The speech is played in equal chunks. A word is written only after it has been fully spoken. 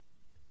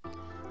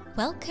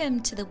Welcome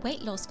to the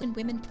Weight Loss and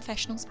Women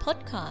Professionals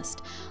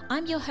podcast.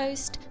 I'm your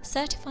host,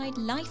 certified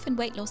life and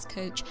weight loss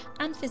coach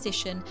and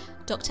physician,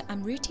 Dr.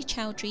 Amruti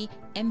Chowdhury,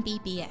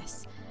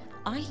 MBBS.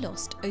 I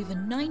lost over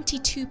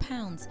 92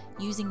 pounds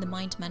using the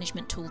mind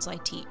management tools I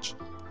teach.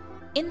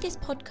 In this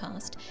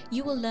podcast,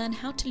 you will learn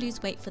how to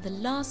lose weight for the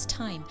last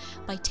time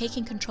by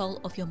taking control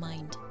of your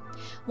mind.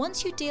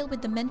 Once you deal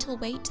with the mental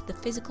weight, the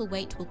physical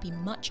weight will be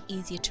much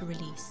easier to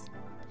release.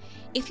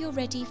 If you're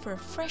ready for a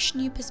fresh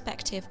new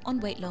perspective on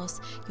weight loss,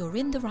 you're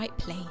in the right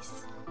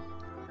place.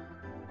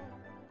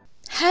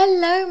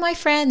 Hello, my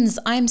friends.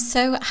 I'm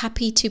so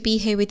happy to be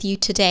here with you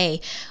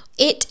today.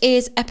 It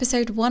is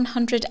episode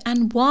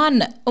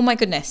 101. Oh my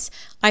goodness.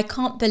 I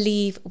can't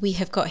believe we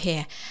have got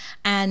here.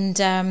 And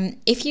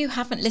if you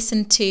haven't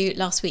listened to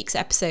last week's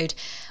episode,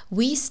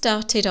 we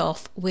started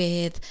off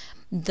with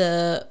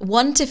the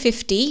 1 to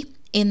 50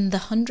 in the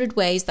 100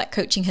 ways that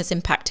coaching has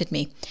impacted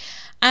me.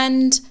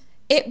 And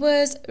it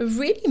was a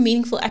really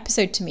meaningful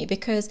episode to me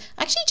because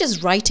actually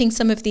just writing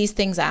some of these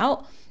things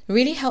out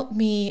really helped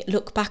me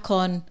look back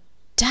on,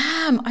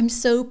 damn, I'm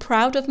so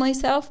proud of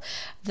myself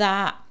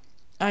that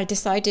I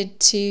decided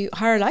to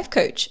hire a life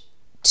coach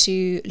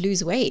to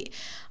lose weight.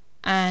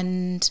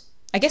 And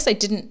I guess I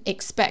didn't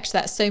expect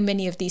that so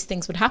many of these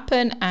things would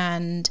happen.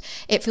 And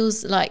it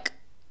feels like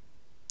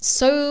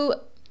so,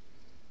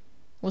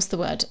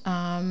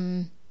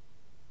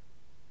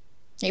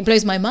 it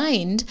blows my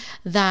mind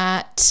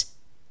that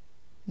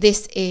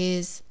this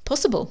is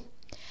possible.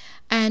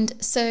 And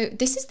so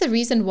this is the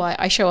reason why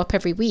I show up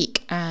every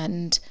week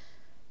and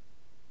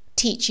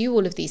teach you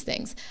all of these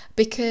things,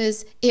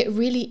 because it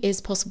really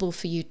is possible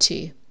for you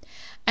too.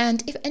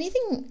 And if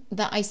anything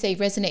that I say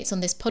resonates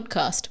on this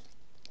podcast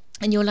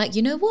and you're like,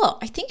 you know what,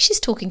 I think she's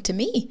talking to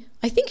me.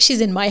 I think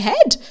she's in my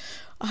head.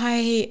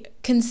 I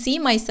can see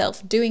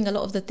myself doing a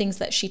lot of the things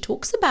that she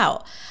talks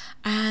about.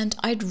 And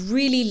I'd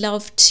really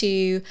love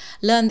to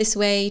learn this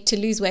way to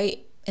lose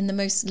weight in the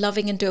most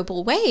loving and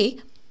doable way.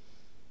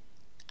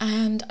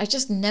 And I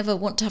just never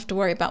want to have to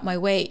worry about my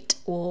weight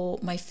or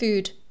my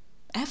food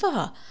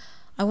ever.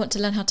 I want to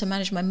learn how to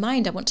manage my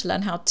mind. I want to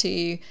learn how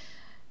to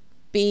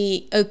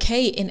be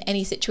okay in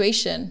any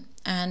situation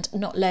and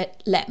not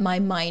let my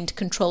mind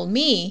control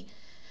me,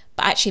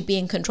 but actually be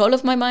in control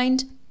of my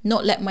mind,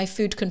 not let my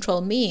food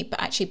control me,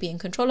 but actually be in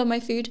control of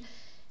my food.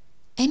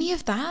 Any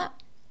of that,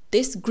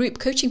 this group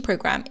coaching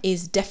program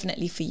is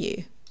definitely for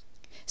you.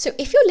 So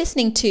if you're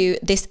listening to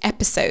this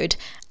episode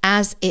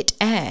as it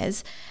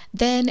airs,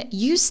 then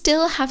you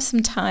still have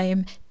some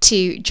time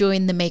to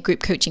join the May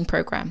Group Coaching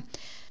Program.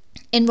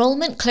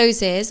 Enrollment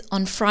closes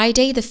on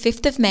Friday, the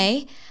 5th of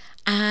May,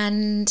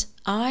 and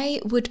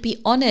I would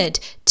be honored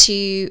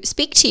to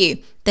speak to you.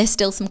 There's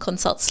still some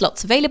consult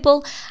slots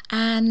available,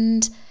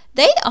 and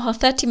they are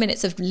 30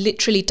 minutes of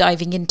literally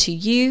diving into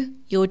you,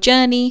 your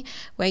journey,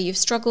 where you've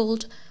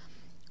struggled,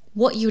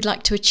 what you would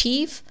like to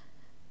achieve,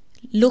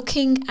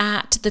 looking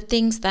at the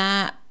things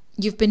that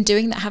you've been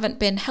doing that haven't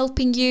been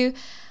helping you,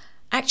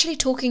 actually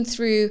talking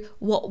through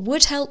what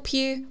would help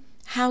you,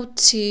 how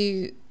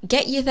to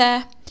get you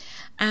there,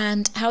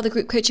 and how the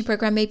group coaching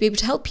program may be able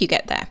to help you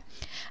get there.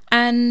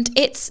 And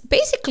it's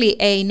basically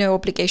a no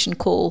obligation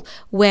call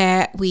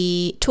where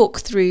we talk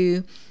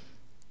through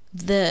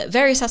the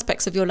various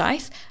aspects of your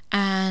life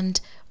and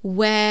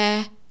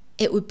where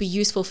it would be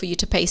useful for you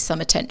to pay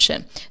some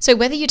attention. So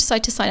whether you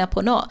decide to sign up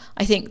or not,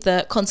 I think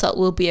the consult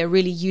will be a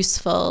really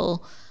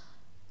useful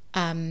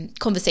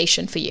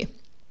conversation for you.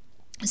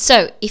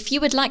 So if you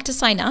would like to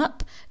sign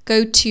up,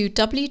 go to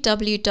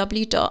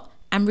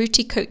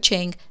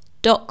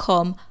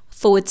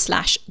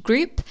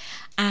www.amruticoaching.com/group,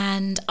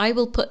 and I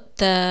will put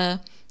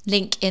the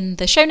link in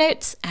the show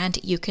notes and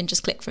you can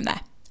just click from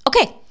there.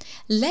 Okay,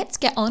 let's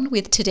get on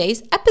with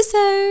today's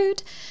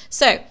episode.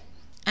 So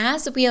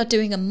as we are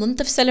doing a month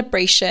of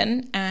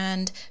celebration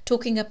and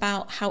talking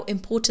about how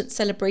important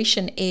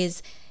celebration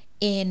is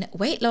in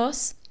weight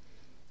loss,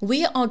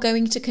 we are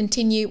going to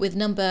continue with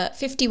number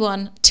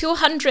 51 to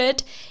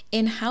 100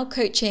 in how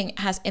coaching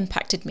has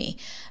impacted me,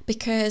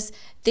 because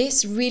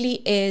this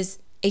really is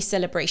a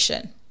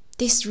celebration.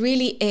 This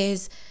really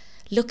is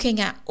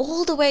looking at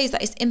all the ways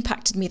that it's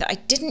impacted me that I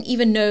didn't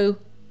even know,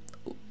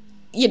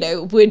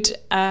 would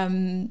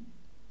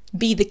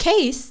be the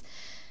case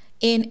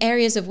in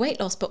areas of weight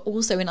loss, but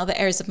also in other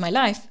areas of my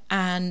life.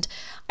 And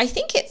I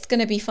think it's going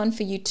to be fun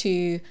for you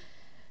to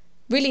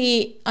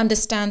really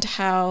understand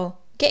how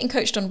getting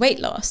coached on weight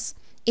loss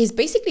is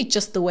basically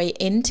just the way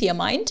into your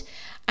mind.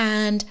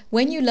 And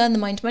when you learn the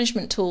mind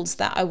management tools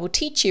that I will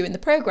teach you in the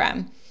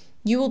program,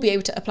 you will be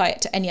able to apply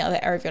it to any other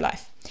area of your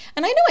life.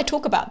 And I know I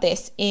talk about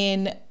this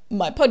in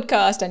my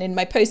podcast and in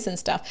my posts and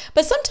stuff,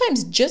 but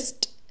sometimes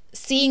just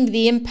seeing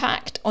the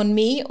impact on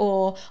me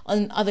or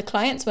on other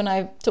clients when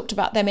I've talked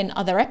about them in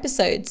other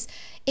episodes,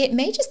 it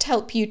may just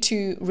help you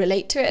to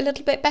relate to it a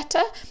little bit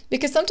better,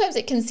 because sometimes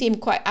it can seem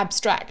quite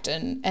abstract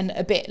and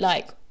a bit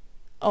like,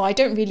 oh, I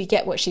don't really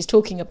get what she's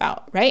talking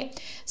about, right?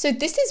 So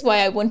this is why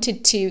I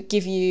wanted to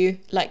give you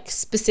like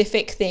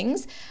specific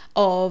things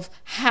of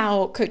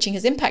how coaching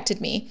has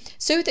impacted me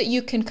so that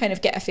you can kind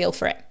of get a feel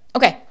for it.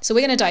 Okay, so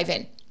we're going to dive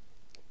in.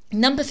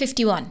 Number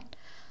 51.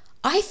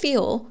 I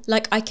feel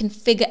like I can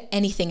figure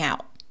anything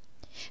out.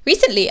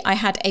 Recently, I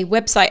had a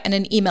website and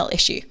an email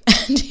issue.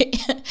 And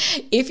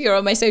if you're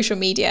on my social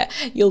media,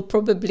 you'll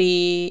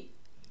probably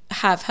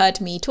have heard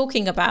me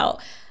talking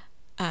about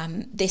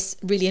this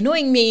really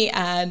annoying me,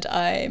 and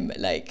I'm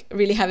like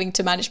really having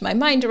to manage my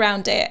mind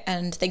around it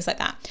and things like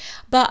that.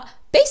 But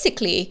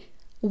basically,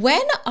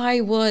 when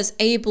I was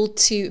able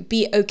to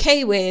be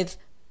okay with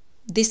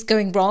this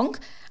going wrong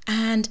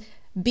and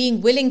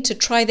being willing to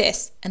try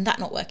this and that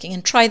not working,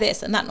 and try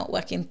this and that not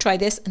working, try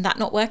this and that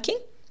not working,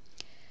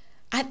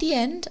 at the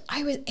end,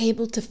 I was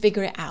able to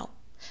figure it out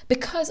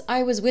because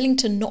I was willing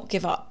to not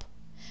give up.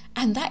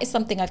 And that is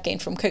something I've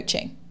gained from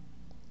coaching.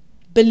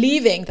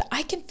 Believing that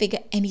I can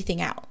figure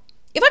anything out.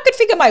 If I could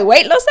figure my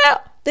weight loss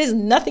out, there's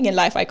nothing in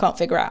life I can't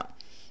figure out.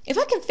 If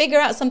I can figure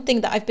out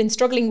something that I've been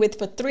struggling with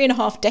for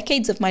 3.5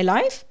 decades of my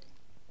life,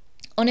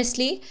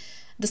 honestly,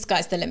 the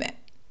sky's the limit.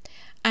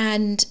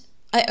 And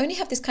I only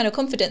have this kind of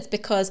confidence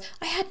because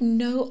I had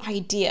no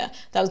idea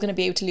that I was going to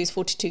be able to lose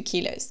 42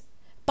 kilos.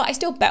 But I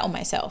still bet on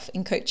myself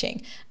in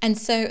coaching. And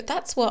so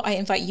that's what I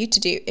invite you to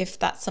do if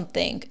that's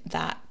something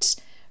that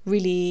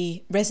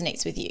really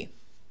resonates with you.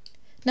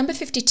 Number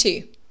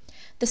 52.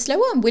 The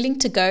slower I'm willing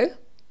to go,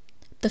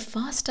 the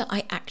faster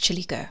I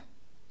actually go.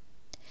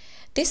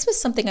 This was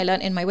something I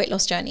learned in my weight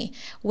loss journey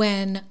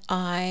when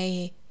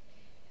I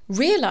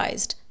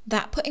realized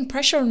that putting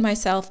pressure on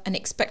myself and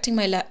expecting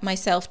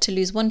myself to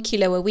lose 1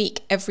 kilo a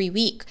week every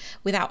week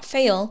without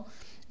fail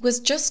was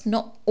just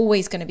not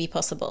always going to be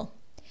possible.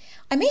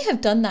 I may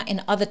have done that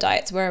in other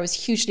diets where I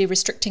was hugely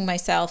restricting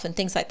myself and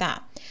things like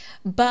that,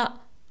 but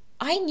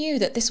I knew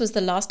that this was the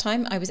last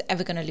time I was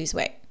ever going to lose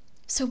weight.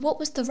 So what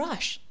was the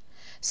rush?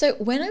 So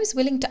when I was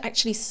willing to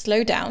actually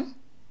slow down,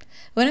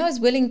 when I was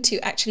willing to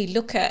actually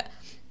look at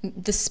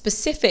the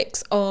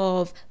specifics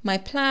of my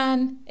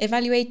plan,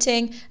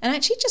 evaluating, and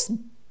actually just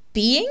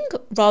being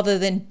rather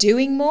than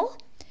doing more,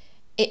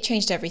 it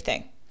changed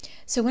everything.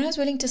 So when I was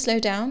willing to slow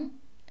down,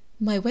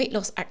 my weight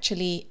loss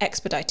actually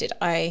expedited.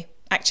 I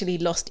actually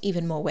lost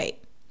even more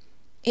weight.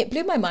 It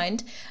blew my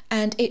mind,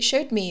 and it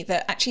showed me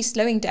that actually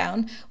slowing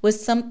down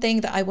was something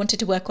that I wanted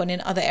to work on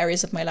in other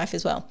areas of my life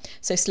as well.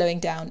 So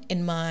slowing down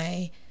in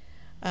my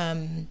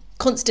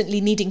constantly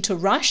needing to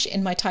rush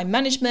in my time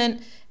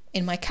management,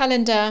 in my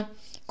calendar,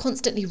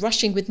 constantly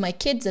rushing with my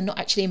kids and not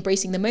actually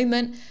embracing the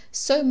moment.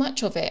 So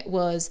much of it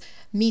was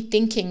me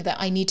thinking that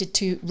I needed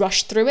to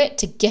rush through it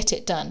to get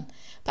it done.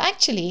 But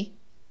actually,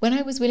 when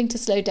I was willing to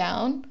slow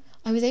down,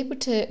 I was able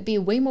to be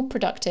way more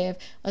productive.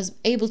 I was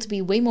able to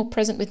be way more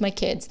present with my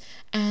kids,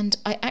 and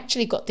I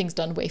actually got things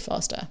done way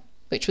faster,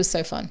 which was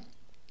so fun.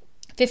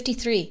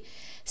 53.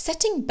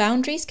 Setting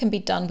boundaries can be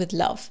done with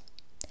love.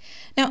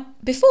 Now,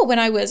 before, when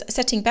I was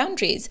setting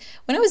boundaries,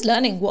 when I was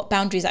learning what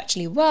boundaries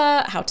actually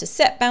were, how to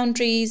set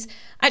boundaries,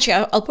 actually,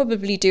 I'll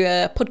probably do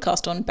a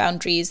podcast on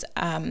boundaries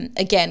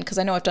again, because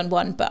I know I've done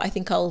one, but I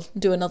think I'll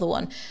do another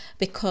one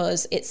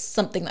because it's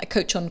something that I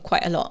coach on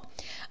quite a lot.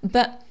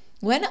 But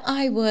when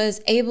I was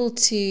able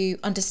to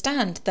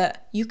understand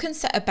that you can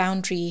set a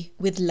boundary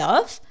with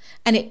love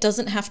and it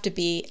doesn't have to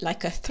be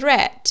like a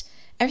threat,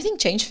 everything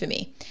changed for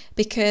me,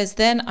 because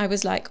then I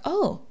was like,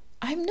 oh,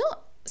 I'm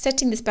not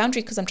setting this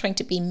boundary because I'm trying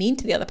to be mean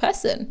to the other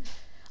person.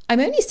 I'm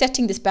only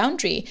setting this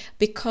boundary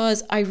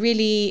because I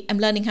really am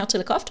learning how to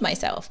look after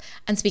myself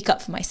and speak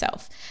up for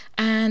myself.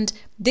 And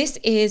this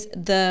is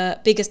the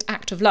biggest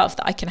act of love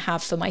that I can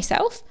have for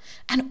myself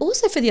and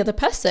also for the other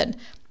person,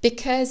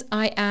 because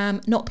I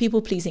am not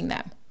people pleasing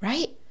them,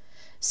 right?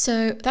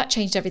 So that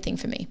changed everything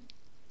for me.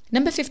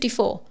 Number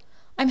 54,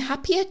 I'm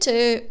happier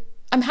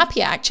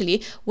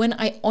actually when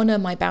I honor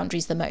my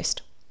boundaries the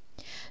most.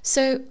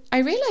 So I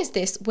realized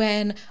this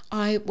when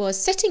I was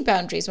setting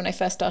boundaries when I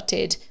first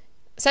started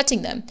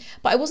setting them,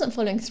 but I wasn't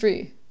following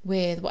through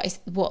with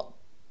what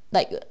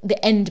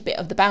the end bit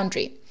of the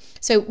boundary.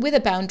 So with a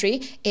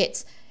boundary,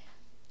 it's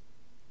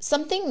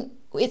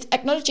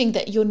acknowledging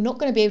that you're not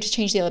going to be able to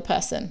change the other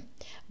person,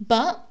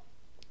 but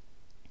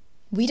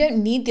we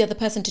don't need the other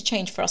person to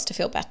change for us to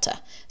feel better.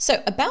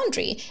 So a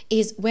boundary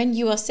is when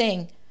you are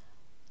saying,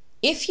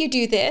 if you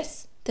do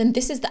this, then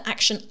this is the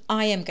action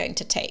I am going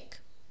to take.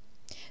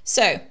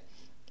 So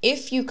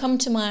if you come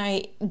to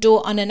my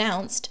door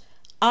unannounced,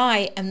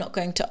 I am not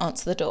going to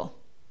answer the door.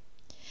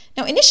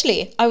 Now,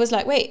 initially, I was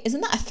like, wait,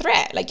 isn't that a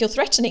threat? Like, you're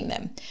threatening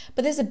them.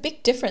 But there's a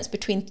big difference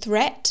between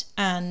threat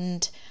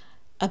and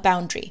a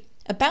boundary.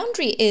 A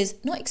boundary is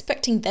not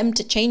expecting them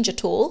to change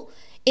at all.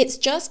 It's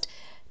just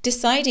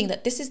deciding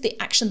that this is the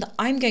action that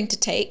I'm going to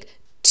take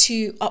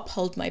to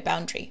uphold my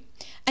boundary.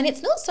 And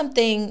it's not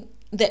something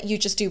that you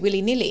just do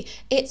willy-nilly.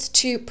 It's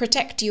to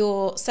protect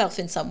yourself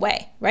in some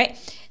way, right?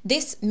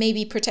 This may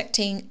be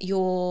protecting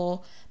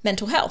your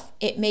mental health.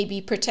 It may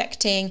be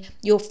protecting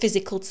your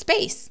physical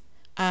space.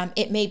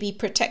 It may be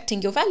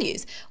protecting your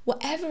values.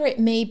 Whatever it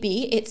may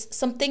be, it's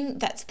something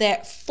that's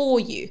there for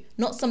you,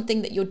 not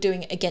something that you're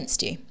doing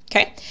against you,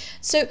 okay?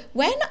 So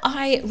when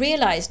I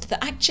realized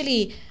that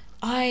actually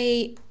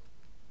I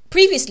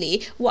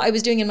Previously, what I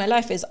was doing in my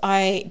life is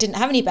I didn't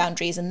have any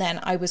boundaries and then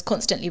I was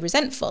constantly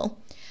resentful.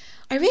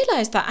 I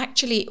realized that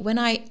actually when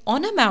I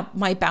honor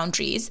my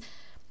boundaries,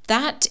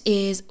 that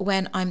is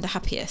when I'm the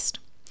happiest.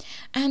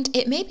 And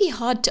it may be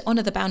hard to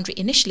honor the boundary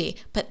initially,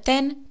 but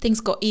then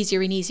things got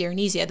easier and easier and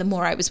easier the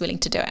more I was willing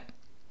to do it.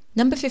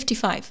 Number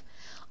 55,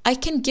 I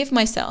can give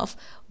myself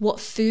what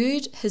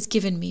food has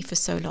given me for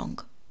so long.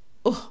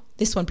 Oh,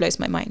 this one blows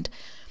my mind.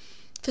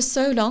 For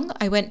so long,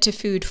 I went to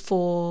food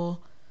for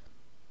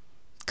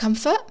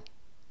comfort,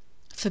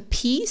 for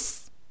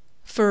peace,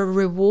 for a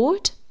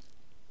reward,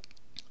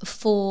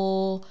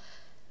 for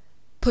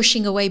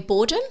pushing away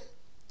boredom.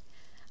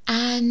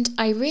 And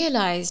I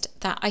realized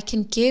that I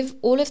can give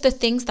all of the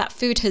things that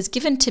food has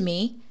given to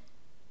me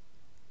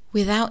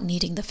without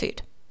needing the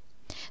food.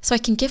 So I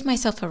can give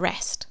myself a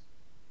rest.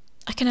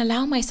 I can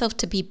allow myself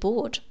to be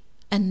bored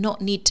and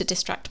not need to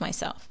distract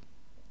myself.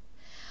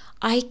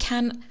 I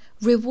can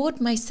reward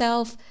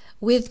myself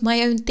with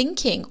my own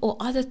thinking or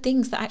other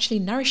things that actually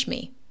nourish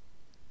me.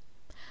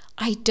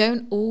 I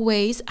don't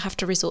always have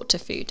to resort to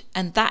food,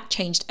 and that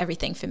changed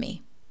everything for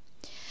me.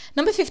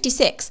 Number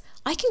 56,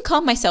 I can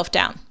calm myself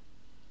down.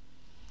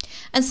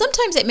 And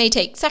sometimes it may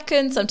take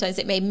seconds, sometimes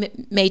it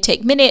may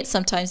take minutes,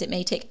 sometimes it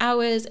may take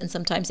hours, and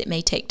sometimes it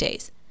may take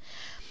days.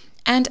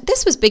 And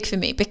this was big for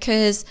me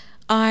because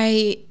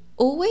I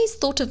always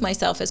thought of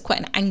myself as quite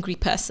an angry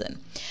person.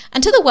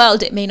 And to the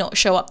world, it may not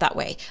show up that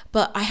way,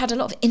 but I had a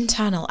lot of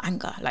internal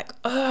anger, like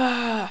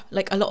a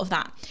lot of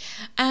that.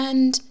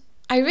 And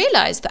I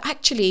realized that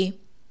actually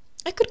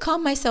I could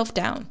calm myself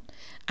down,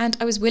 and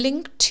I was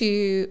willing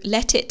to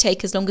let it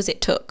take as long as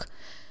it took,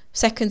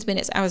 seconds,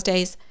 minutes, hours,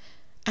 days.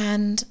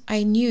 And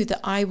I knew that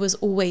I was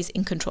always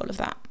in control of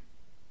that.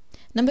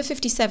 Number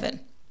 57,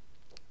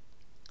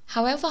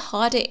 however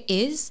hard it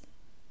is,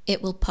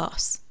 it will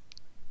pass.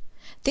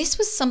 This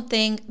was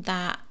something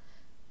that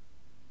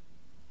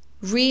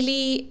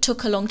really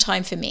took a long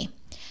time for me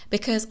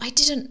because I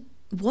didn't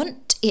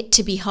want it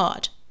to be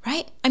hard,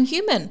 right? I'm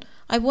human.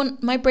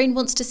 My brain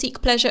wants to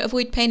seek pleasure,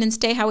 avoid pain, and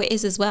stay how it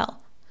is as well.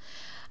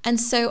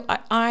 And so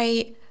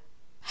I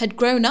had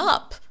grown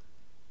up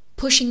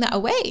pushing that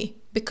away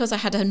because I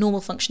had a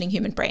normal functioning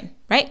human brain,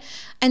 right?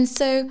 And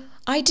so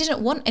I didn't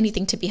want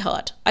anything to be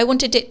hard. I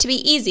wanted it to be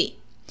easy.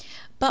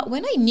 But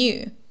when I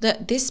knew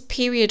that this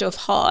period of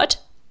hard,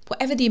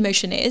 whatever the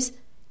emotion is,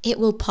 it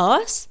will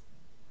pass,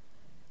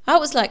 I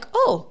was like,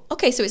 oh,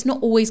 okay, so it's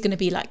not always going to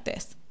be like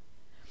this.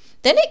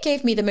 Then it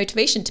gave me the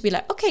motivation to be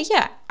like, okay,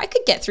 yeah, I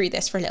could get through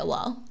this for a little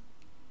while.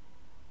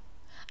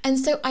 And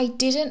so I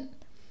didn't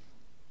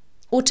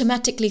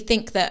automatically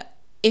think that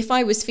if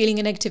I was feeling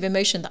a negative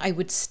emotion, that I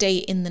would stay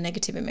in the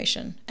negative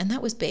emotion. And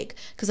that was big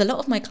because a lot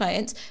of my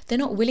clients, they're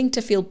not willing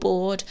to feel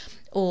bored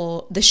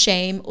or the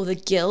shame or the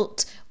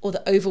guilt or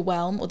the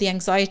overwhelm or the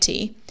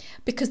anxiety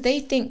because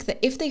they think that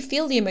if they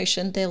feel the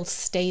emotion, they'll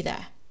stay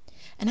there.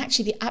 And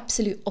actually the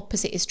absolute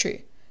opposite is true.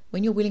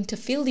 When you're willing to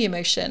feel the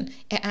emotion,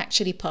 it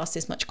actually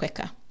passes much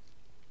quicker.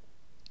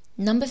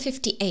 Number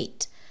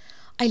 58,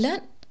 I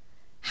learned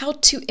how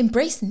to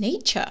embrace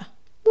nature.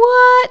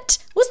 What?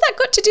 What's that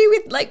got to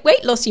do with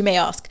weight loss, you may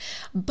ask?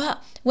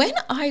 But when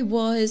I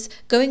was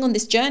going on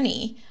this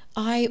journey,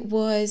 I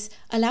was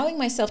allowing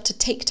myself to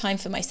take time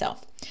for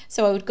myself.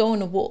 So I would go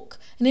on a walk.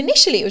 And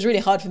initially it was really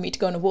hard for me to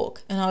go on a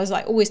walk. And I was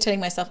always telling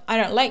myself, I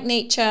don't like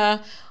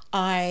nature.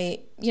 I'd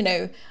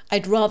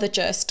rather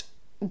just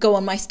go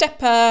on my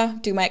stepper,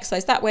 do my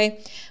exercise that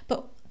way.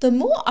 But the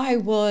more I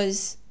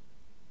was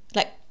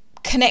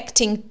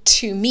connecting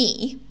to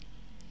me,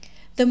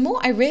 the more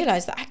I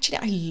realized that actually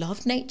I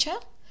loved nature.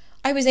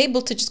 I was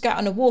able to just go out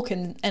on a walk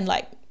and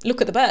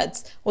look at the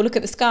birds or look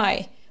at the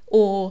sky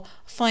or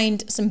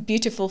find some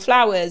beautiful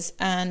flowers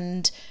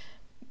and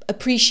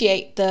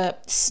appreciate the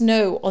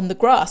snow on the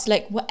grass.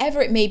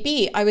 Whatever it may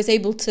be, I was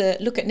able to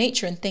look at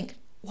nature and think,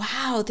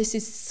 wow, this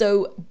is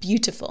so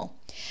beautiful.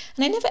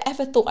 And I never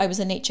ever thought I was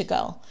a nature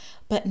girl,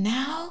 but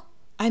now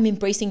I'm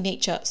embracing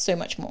nature so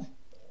much more.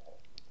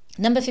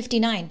 Number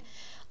 59,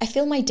 I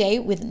fill my day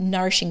with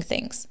nourishing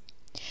things.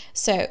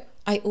 So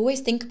I always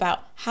think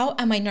about how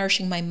am I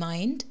nourishing my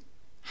mind,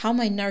 how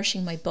am I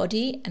nourishing my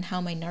body, and how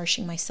am I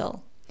nourishing my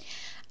soul.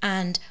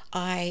 And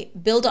I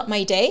build up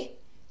my day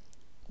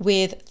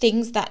with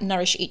things that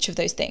nourish each of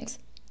those things.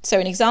 So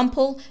an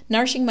example,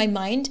 nourishing my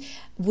mind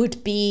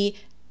would be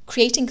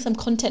creating some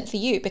content for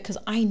you because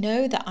I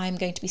know that I'm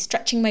going to be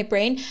stretching my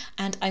brain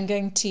and I'm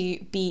going to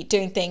be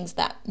doing things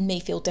that may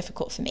feel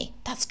difficult for me.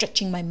 That's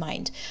stretching my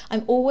mind.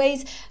 I'm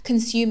always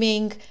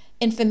consuming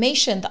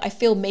information that I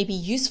feel may be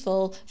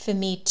useful for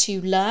me to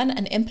learn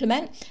and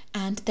implement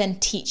and then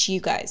teach you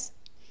guys.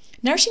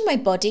 Nourishing my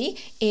body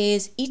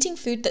is eating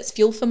food that's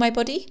fuel for my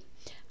body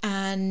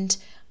and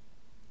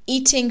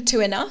eating to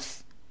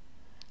enough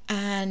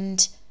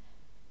and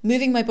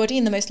moving my body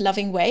in the most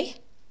loving way.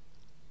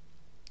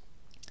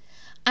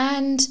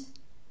 And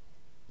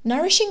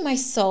nourishing my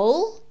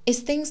soul is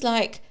things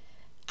like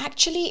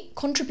actually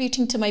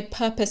contributing to my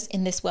purpose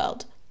in this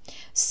world.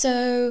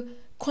 So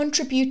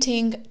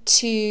contributing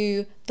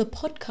to the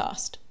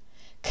podcast,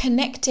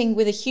 connecting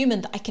with a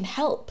human that I can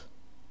help,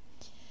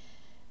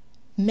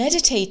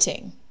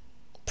 meditating,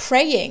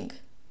 praying,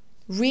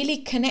 really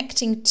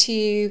connecting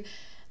to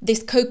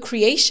this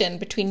co-creation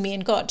between me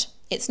and God.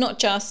 It's not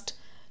just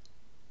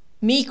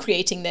me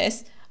creating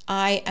this.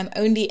 I am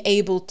only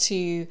able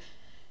to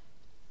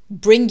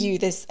bring you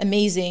this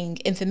amazing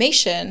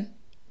information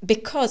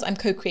because I'm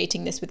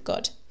co-creating this with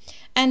God.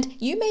 And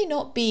you may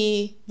not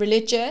be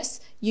religious.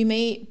 You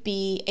may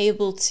be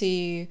able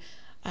to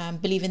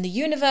believe in the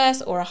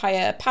universe or a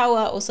higher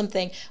power or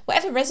something.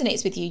 Whatever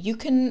resonates with you, you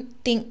can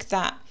think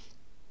that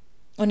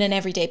on an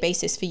everyday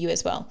basis for you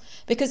as well.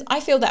 Because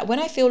I feel that when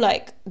I feel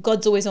like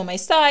God's always on my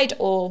side,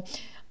 or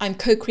I'm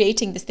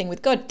co-creating this thing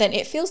with God, then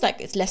it feels like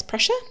it's less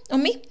pressure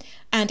on me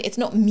and it's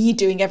not me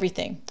doing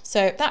everything.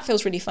 So that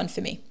feels really fun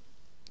for me.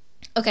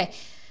 Okay.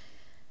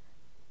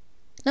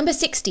 Number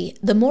 60,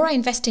 the more I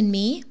invest in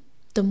me,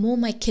 the more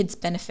my kids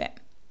benefit.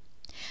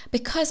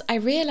 Because I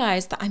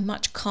realize that I'm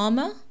much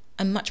calmer,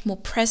 I'm much more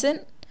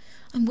present,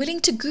 I'm willing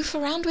to goof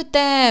around with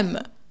them.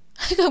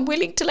 I'm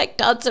willing to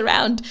dance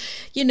around,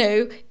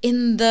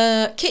 in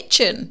the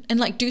kitchen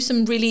and do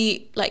some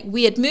really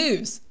weird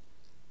moves.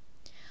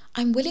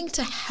 I'm willing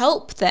to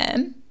help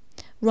them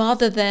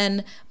rather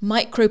than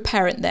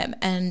micro-parent them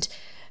and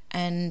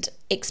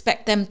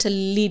expect them to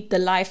lead the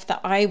life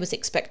that I was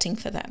expecting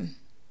for them.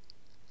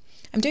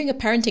 I'm doing a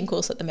parenting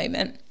course at the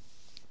moment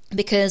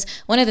because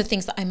one of the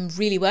things that I'm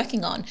really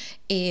working on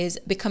is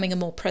becoming a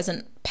more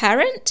present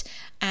parent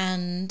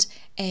and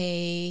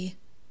a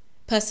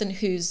person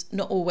who's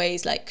not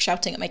always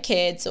shouting at my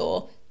kids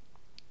or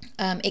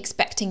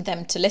expecting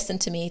them to listen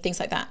to me, things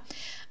like that.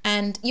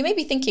 And you may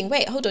be thinking,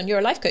 wait, hold on, you're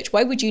a life coach.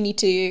 Why would you need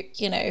to,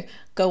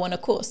 go on a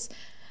course?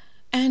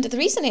 And the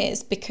reason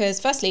is because,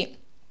 firstly,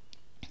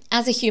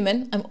 as a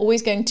human, I'm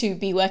always going to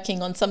be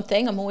working on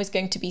something. I'm always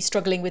going to be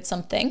struggling with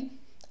something,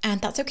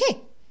 and that's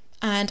okay.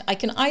 And I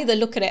can either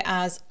look at it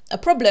as a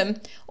problem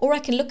or I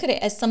can look at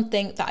it as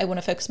something that I want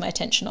to focus my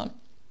attention on.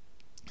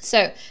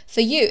 So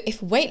for you,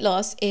 if weight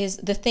loss is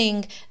the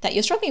thing that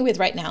you're struggling with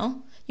right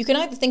now, you can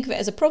either think of it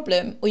as a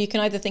problem or you can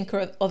either think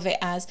of it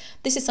as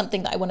this is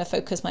something that I want to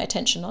focus my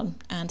attention on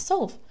and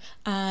solve.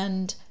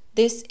 And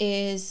this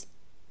is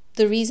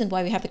the reason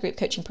why we have the group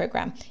coaching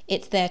program.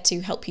 It's there to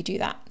help you do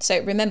that.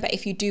 So remember,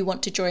 if you do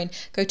want to join,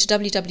 go to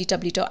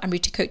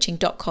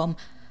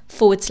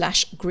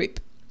www.amruticoaching.com/group.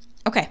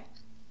 Okay.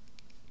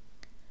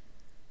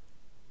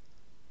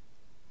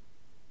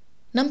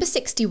 Number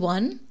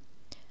 61,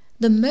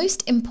 the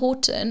most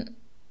important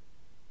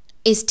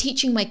is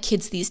teaching my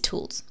kids these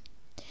tools.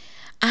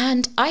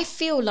 And I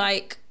feel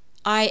like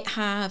I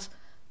have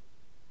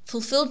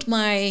fulfilled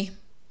my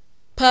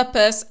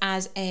purpose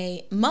as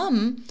a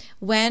mum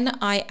when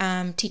I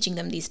am teaching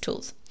them these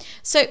tools.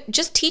 So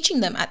just teaching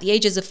them at the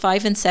ages of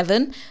 5 and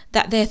 7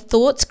 that their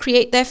thoughts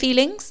create their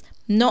feelings,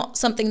 not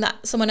something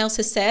that someone else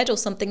has said or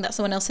something that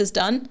someone else has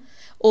done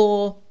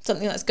or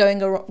something that's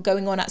going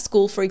on at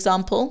school, for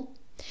example.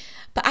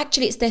 But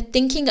actually it's their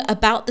thinking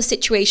about the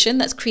situation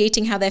that's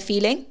creating how they're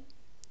feeling.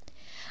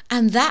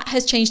 And that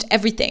has changed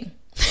everything.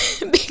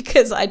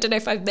 Because I don't know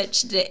if I've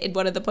mentioned it in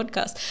one of the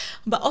podcasts,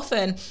 but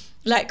often,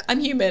 I'm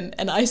human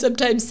and I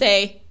sometimes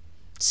say,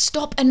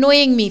 stop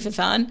annoying me,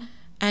 Vivaan.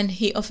 And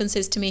he often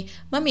says to me,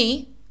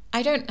 Mummy,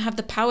 I don't have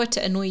the power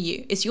to annoy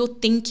you. It's your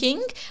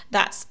thinking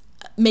that's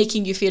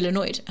making you feel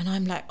annoyed. And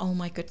I'm like, oh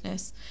my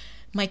goodness,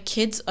 my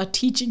kids are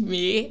teaching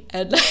me,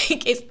 and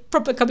it's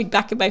proper coming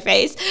back in my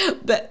face,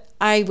 but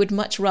I would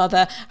much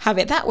rather have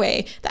it that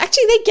way. That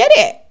actually they get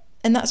it.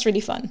 And that's really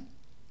fun.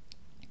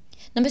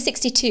 Number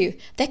 62,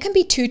 there can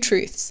be two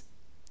truths.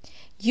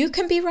 You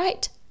can be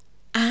right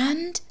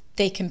and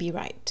they can be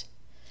right.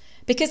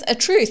 Because a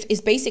truth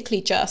is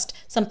basically just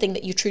something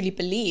that you truly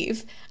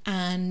believe,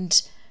 and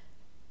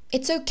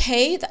it's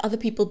okay that other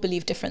people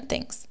believe different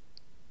things.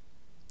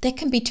 There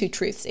can be two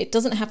truths. It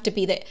doesn't have to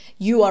be that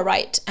you are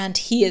right and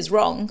he is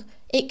wrong.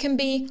 It can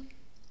be,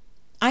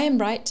 I am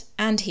right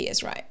and he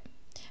is right.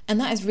 And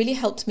that has really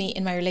helped me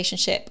in my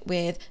relationship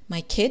with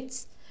my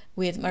kids,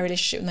 with my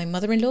relationship with my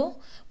mother-in-law,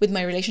 with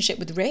my relationship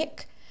with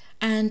Rick.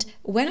 And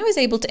when I was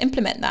able to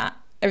implement that,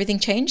 everything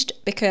changed,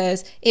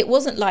 because it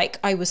wasn't like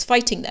I was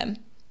fighting them.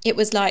 It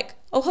was like,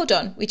 oh, hold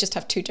on, we just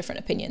have two different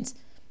opinions.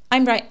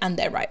 I'm right and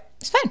they're right.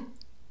 It's fine.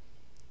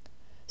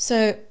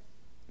 So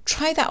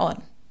try that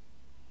on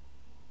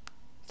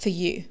for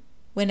you.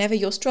 Whenever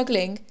you're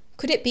struggling,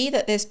 could it be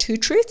that there's two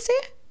truths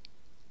here?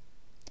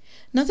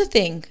 Another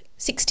thing,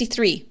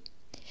 63.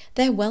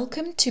 They're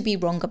welcome to be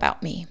wrong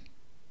about me.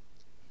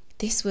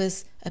 This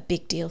was a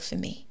big deal for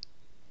me.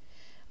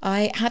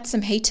 I had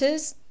some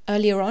haters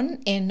earlier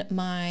on in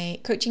my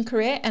coaching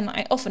career, and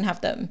I often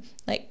have them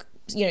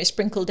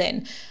sprinkled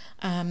in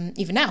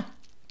even now.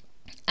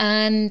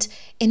 And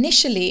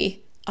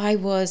initially I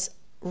was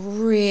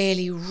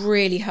really,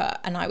 really hurt,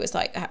 and I was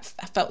I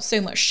felt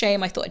so much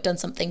shame. I thought I'd done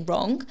something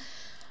wrong.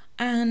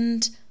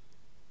 And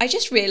I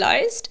just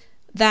realized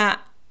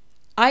that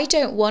I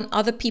don't want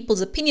other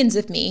people's opinions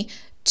of me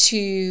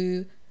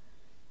to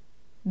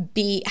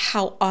be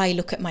how I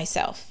look at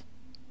myself.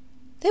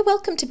 They're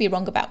welcome to be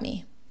wrong about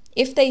me.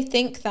 If they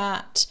think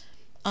that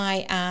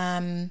I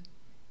am,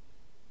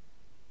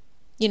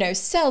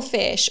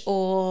 selfish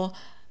or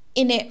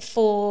in it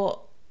for,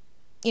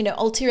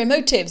 ulterior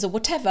motives or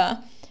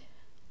whatever,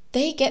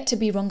 they get to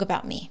be wrong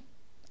about me.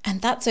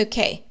 And that's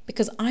okay,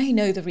 because I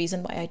know the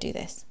reason why I do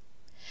this.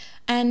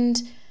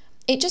 And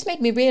it just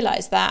made me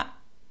realize that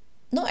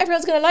not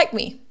everyone's going to like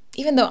me,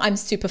 even though I'm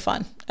super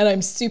fun and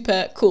I'm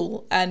super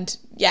cool. And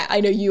yeah,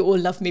 I know you all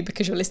love me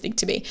because you're listening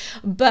to me,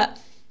 but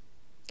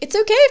it's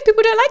okay if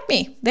people don't like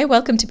me. They're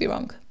welcome to be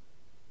wrong.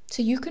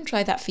 So you can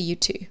try that for you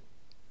too.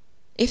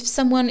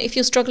 If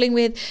you're struggling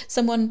with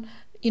someone,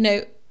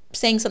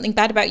 saying something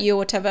bad about you or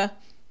whatever,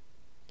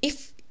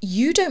 if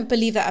you don't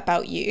believe that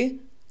about you,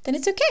 then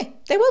it's okay.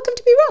 They're welcome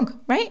to be wrong,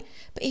 right?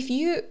 But if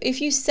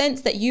you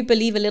sense that you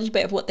believe a little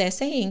bit of what they're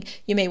saying,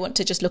 you may want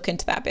to just look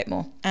into that a bit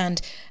more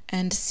and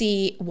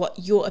see what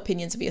your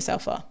opinions of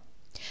yourself are.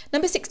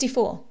 Number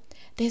 64,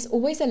 there's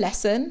always a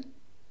lesson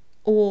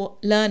or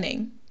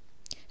learning,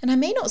 and I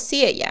may not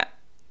see it yet,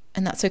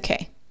 and that's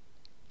okay.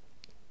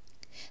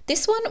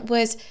 This one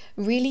was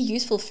really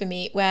useful for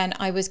me when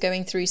I was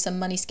going through some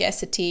money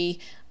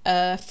scarcity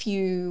a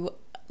few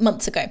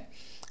months ago.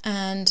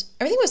 And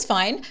everything was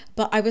fine,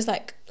 but I was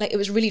like it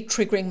was really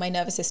triggering my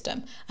nervous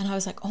system. And I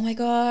was like, oh my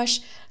gosh,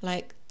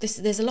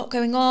 there's a lot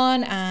going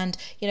on, and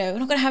we're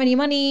not going to have any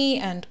money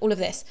and all of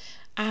this.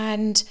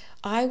 And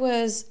I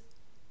was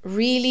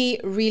really,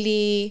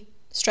 really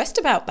stressed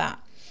about that.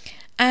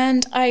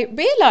 And I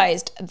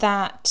realized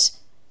that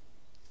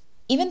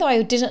even though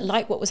I didn't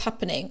like what was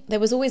happening, there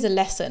was always a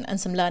lesson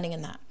and some learning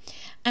in that.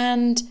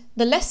 And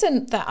the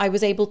lesson that I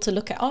was able to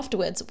look at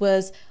afterwards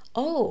was,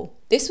 oh,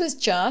 this was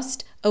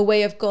just a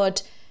way of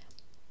God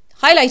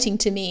highlighting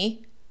to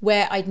me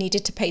where I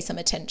needed to pay some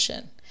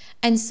attention.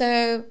 And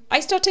so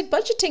I started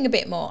budgeting a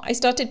bit more. I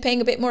started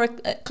paying a bit more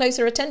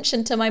closer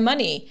attention to my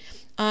money.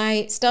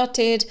 I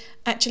started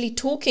actually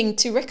talking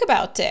to Rick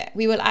about it.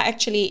 We were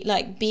actually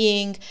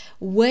being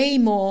way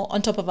more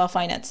on top of our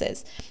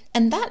finances.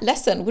 And that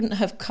lesson wouldn't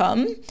have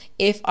come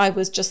if I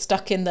was just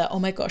stuck in the, oh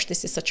my gosh,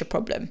 this is such a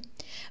problem.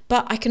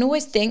 But I can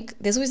always think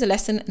there's always a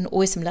lesson and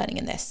always some learning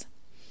in this.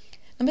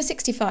 Number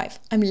 65,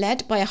 I'm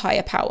led by a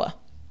higher power.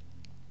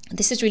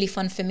 This is really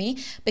fun for me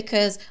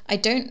because I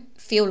don't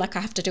feel like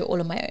I have to do it all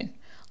on my own.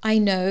 I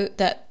know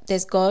that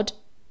there's God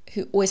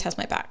who always has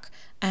my back,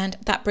 and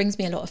that brings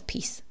me a lot of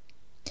peace.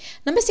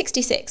 Number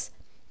 66,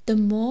 the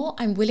more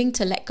I'm willing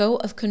to let go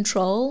of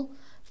control,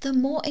 the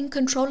more in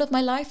control of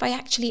my life I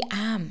actually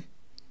am.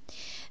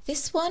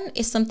 This one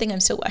is something I'm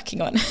still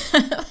working on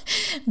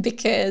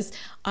because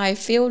I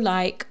feel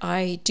like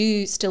I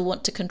do still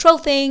want to control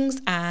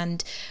things,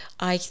 and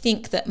I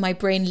think that my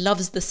brain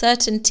loves the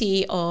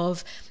certainty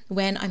of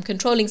when I'm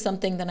controlling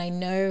something, then I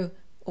know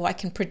or I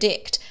can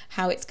predict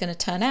how it's going to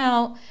turn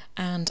out,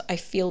 and I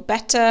feel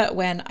better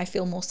when I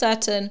feel more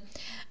certain.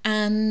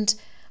 And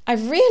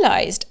I've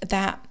realized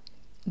that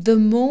the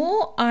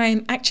more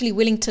I'm actually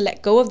willing to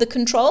let go of the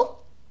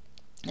control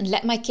and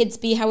let my kids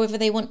be however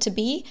they want to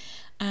be,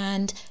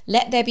 and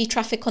let there be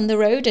traffic on the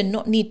road and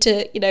not need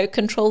to,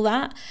 control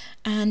that,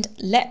 and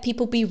let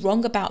people be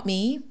wrong about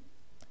me,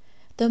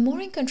 the more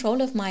in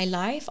control of my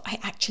life I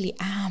actually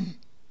am.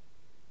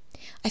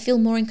 I feel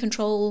more in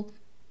control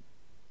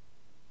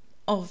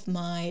of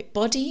my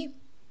body,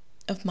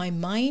 of my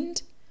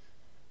mind,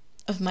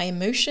 of my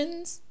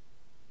emotions,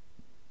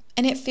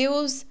 and it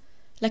feels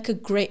like a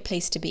great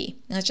place to be.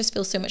 And I just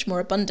feel so much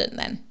more abundant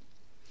then.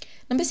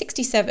 Number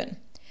 67.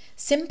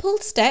 Simple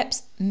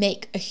steps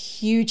make a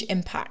huge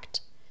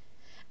impact.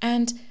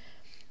 And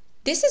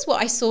this is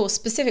what I saw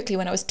specifically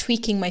when I was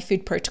tweaking my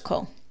food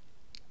protocol.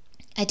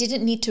 I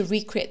didn't need to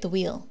recreate the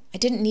wheel. I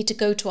didn't need to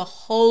go to a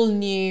whole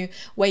new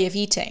way of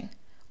eating.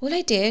 All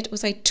I did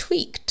was I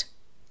tweaked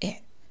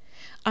it.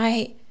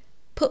 I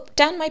put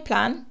down my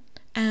plan,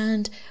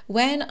 and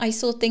when I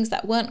saw things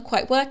that weren't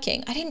quite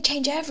working, I didn't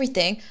change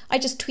everything. I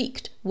just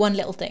tweaked one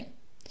little thing.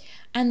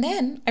 And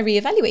then I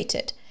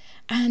reevaluated.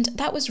 And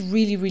that was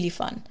really, really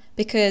fun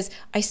because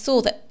I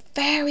saw that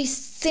very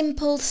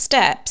simple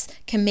steps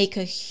can make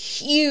a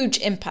huge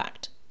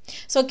impact.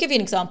 So I'll give you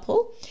an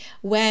example.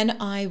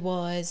 When I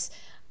was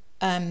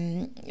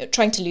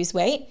trying to lose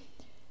weight,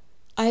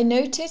 I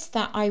noticed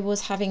that I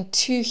was having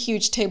 2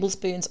 huge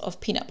tablespoons of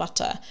peanut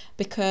butter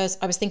because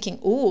I was thinking,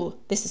 oh,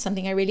 this is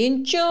something I really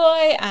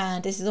enjoy,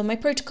 and this is on my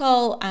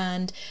protocol,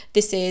 and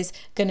this is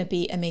going to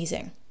be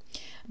amazing.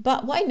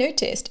 But what I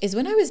noticed is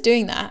when I was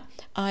doing that,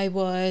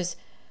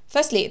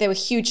 firstly, they were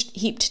huge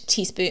heaped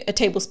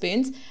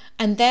tablespoons,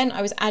 and then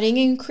I was adding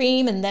in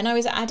cream, and then I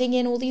was adding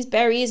in all these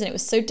berries, and it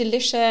was so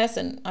delicious,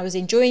 and I was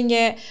enjoying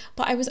it,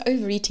 but I was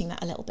overeating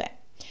that a little bit.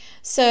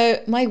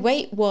 So my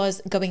weight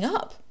was going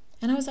up,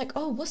 and I was like,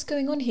 oh, what's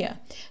going on here?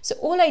 So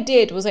all I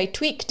did was I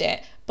tweaked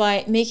it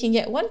by making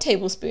it 1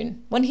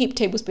 heaped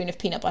tablespoon of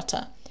peanut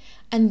butter,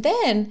 and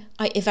then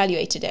I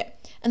evaluated it.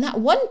 And that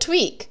one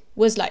tweak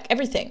was like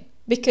everything,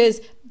 because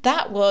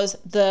that was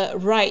the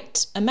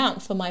right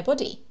amount for my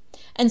body.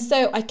 And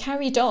so I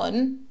carried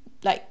on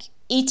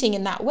eating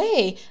in that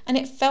way, and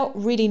it felt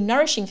really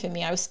nourishing for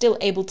me. I was still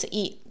able to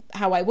eat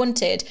how I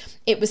wanted,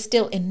 it was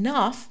still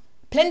enough,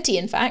 plenty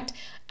in fact,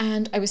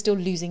 and I was still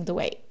losing the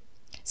weight.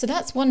 So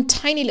that's one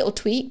tiny little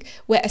tweak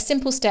where a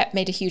simple step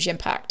made a huge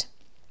impact.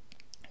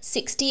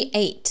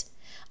 68.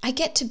 I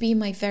get to be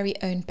my very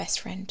own best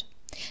friend.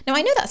 Now,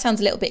 I know that sounds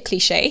a little bit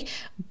cliche,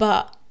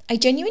 but I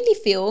genuinely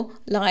feel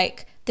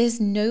like there's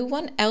no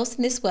one else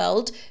in this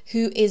world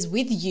who is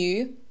with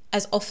you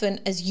as often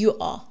as you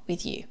are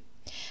with you.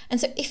 And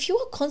so if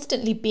you're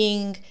constantly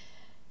being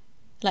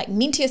like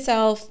mean to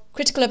yourself,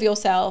 critical of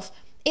yourself,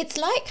 it's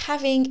like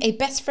having a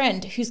best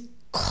friend who's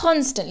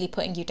constantly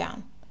putting you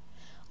down.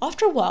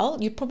 After a while,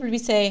 you'd probably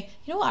say,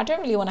 you know what, I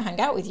don't really want to hang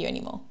out with you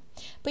anymore.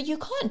 But you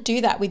can't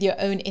do that with your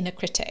own inner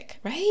critic,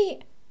 right?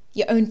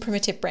 Your own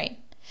primitive brain.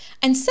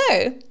 And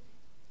so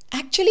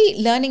actually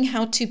learning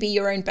how to be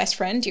your own best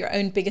friend, your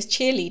own biggest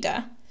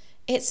cheerleader,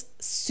 it's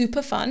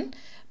super fun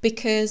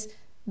because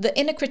the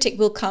inner critic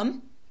will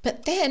come,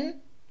 but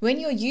then when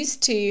you're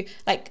used to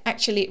like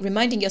actually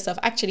reminding yourself,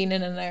 actually,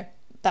 no,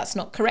 that's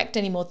not correct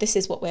anymore. This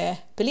is what we're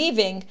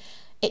believing.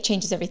 It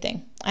changes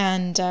everything.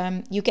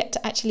 And you get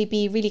to actually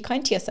be really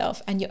kind to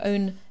yourself and your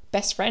own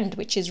best friend,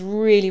 which is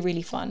really,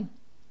 really fun.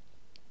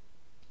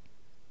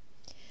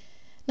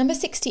 Number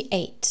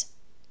 68.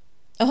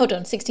 Oh, hold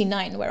on,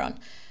 69 we're on.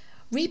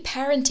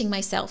 Reparenting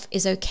myself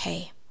is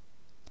okay.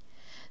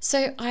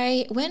 So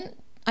I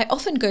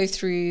often go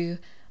through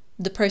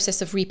the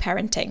process of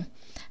reparenting,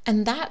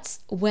 and that's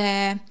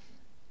where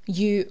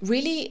you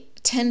really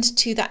tend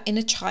to that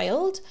inner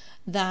child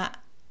that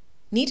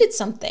needed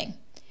something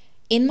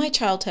in my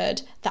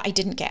childhood that I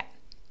didn't get.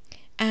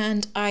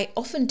 And I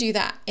often do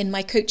that in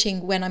my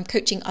coaching when I'm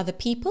coaching other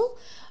people,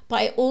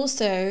 but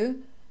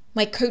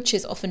my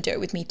coaches often do it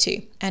with me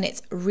too. And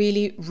it's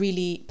really,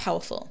 really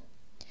powerful.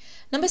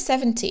 Number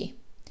 70,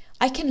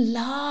 I can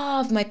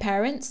love my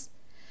parents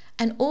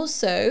and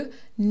also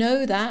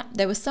know that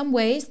there were some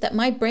ways that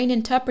my brain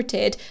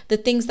interpreted the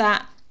things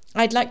that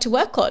I'd like to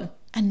work on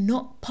and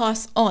not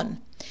pass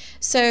on.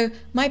 So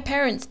my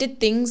parents did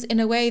things in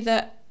a way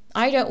that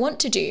I don't want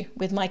to do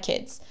with my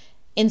kids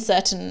in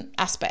certain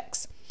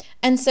aspects.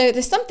 And so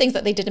there's some things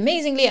that they did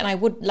amazingly and I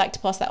would like to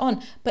pass that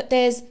on, but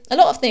there's a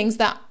lot of things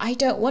that I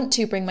don't want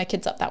to bring my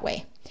kids up that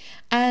way.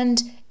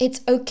 And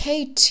it's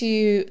okay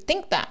to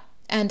think that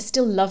and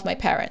still love my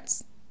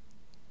parents.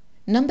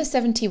 Number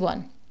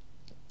 71,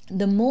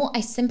 the more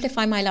I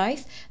simplify my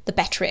life, the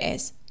better it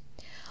is.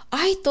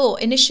 I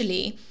thought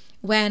initially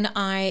when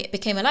I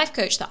became a life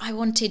coach that I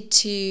wanted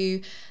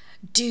to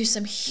do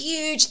some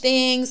huge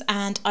things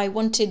and I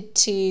wanted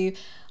to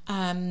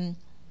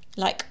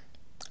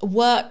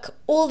work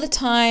all the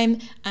time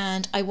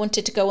and I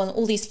wanted to go on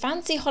all these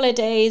fancy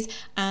holidays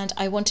and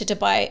I wanted to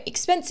buy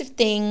expensive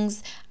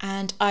things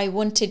and I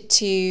wanted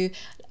to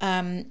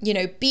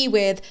be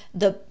with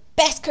the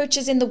best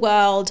coaches in the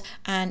world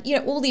and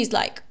all these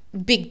like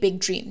big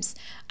dreams.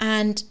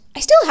 And I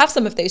still have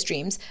some of those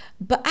dreams,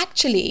 but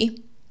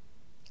actually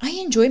I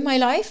enjoy my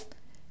life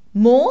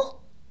more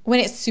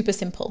when it's super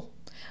simple.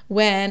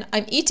 When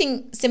I'm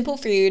eating simple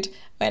food,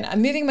 when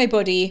I'm moving my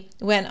body,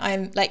 when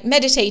I'm like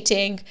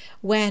meditating,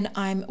 when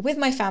I'm with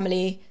my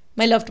family,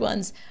 my loved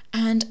ones,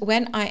 and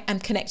when I am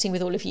connecting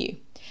with all of you.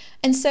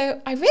 And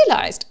so I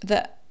realized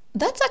that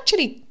that's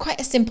actually quite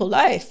a simple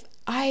life.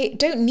 I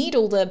don't need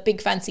all the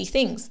big fancy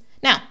things.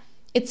 Now,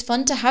 it's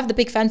fun to have the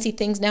big fancy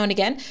things now and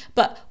again,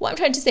 but what I'm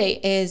trying to say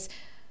is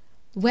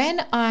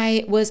when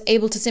I was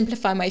able to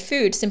simplify my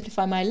food,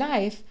 simplify my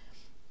life,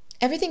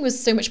 everything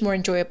was so much more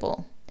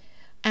enjoyable.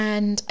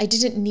 And I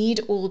didn't need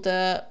all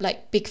the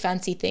like big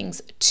fancy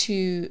things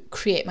to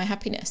create my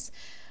happiness.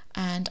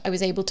 And I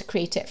was able to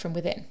create it from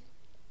within.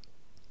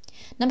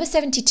 Number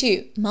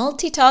 72,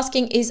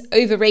 multitasking is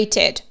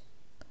overrated.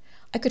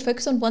 I could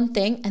focus on one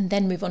thing and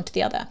then move on to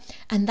the other.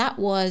 And that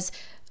was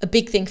a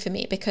big thing for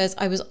me because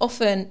I was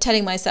often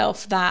telling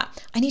myself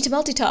that I need to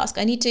multitask,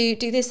 I need to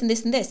do this and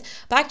this and this.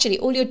 But actually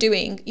all you're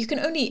doing, you can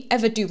only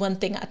ever do one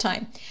thing at a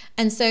time.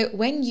 And so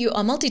when you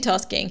are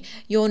multitasking,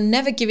 you're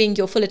never giving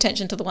your full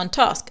attention to the one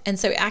task. And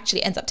so it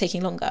actually ends up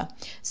taking longer.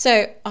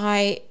 So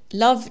I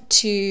love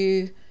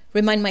to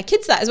remind my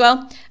kids that as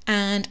well.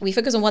 And we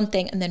focus on one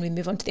thing and then we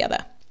move on to the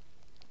other.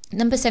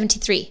 Number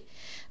 73,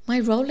 my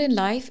role in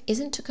life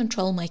isn't to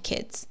control my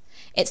kids.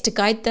 It's to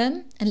guide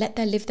them and let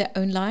them live their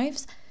own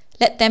lives.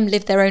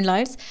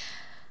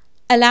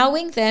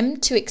 Allowing them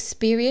to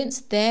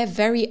experience their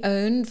very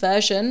own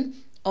version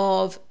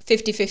of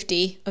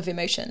 50-50 of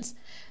emotions.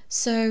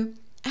 So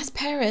as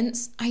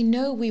parents, I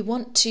know we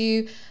want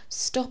to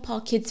stop our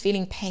kids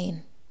feeling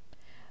pain.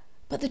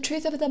 But the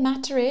truth of the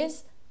matter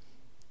is,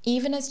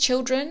 even as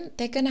children,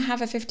 they're going to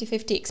have a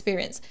 50-50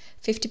 experience.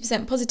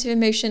 50% positive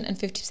emotion and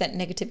 50%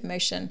 negative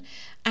emotion.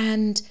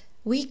 And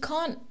we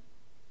can't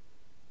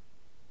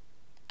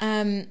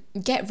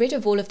get rid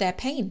of all of their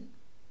pain.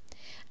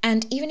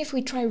 And even if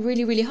we try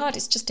really, really hard,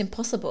 it's just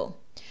impossible.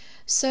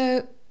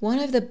 So one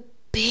of the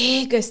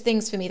biggest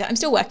things for me that I'm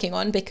still working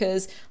on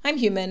because I'm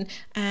human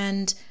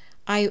and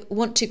I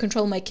want to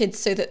control my kids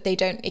so that they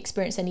don't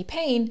experience any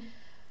pain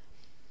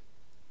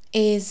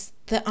is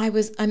that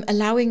I'm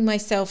allowing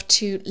myself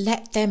to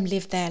let them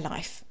live their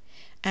life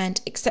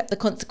and accept the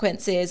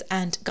consequences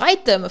and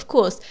guide them, of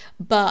course,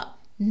 but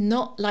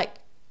not like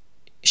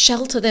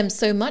shelter them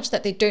so much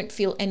that they don't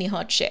feel any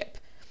hardship.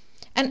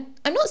 And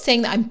I'm not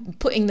saying that I'm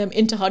putting them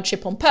into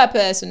hardship on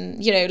purpose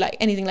and, like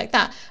anything like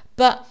that,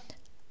 but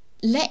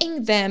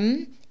letting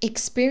them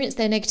experience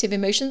their negative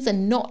emotions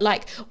and not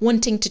like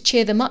wanting to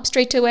cheer them up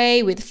straight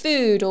away with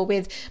food or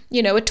with,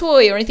 a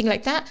toy or anything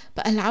like that,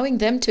 but allowing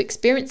them to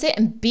experience it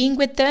and being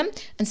with them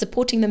and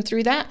supporting them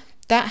through that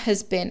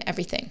has been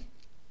everything.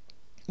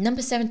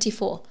 Number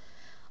 74,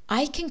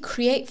 I can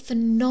create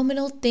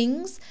phenomenal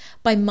things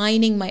by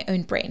mining my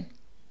own brain.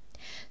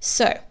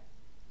 So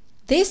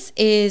this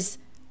is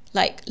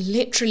like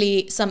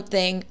literally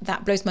something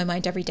that blows my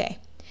mind every day.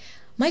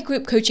 My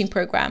group coaching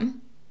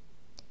program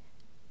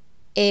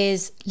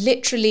is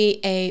literally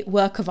a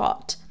work of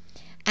art,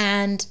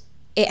 and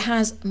it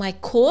has my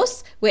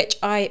course, which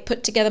I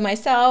put together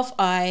myself.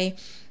 I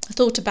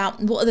thought about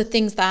what are the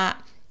things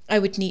that I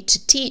would need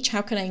to teach.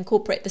 How can I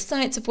incorporate the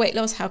science of weight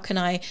loss? How can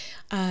I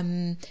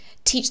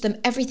teach them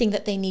everything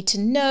that they need to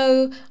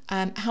know?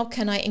 How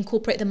can I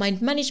incorporate the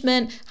mind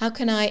management? How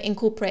can I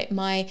incorporate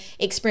my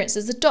experience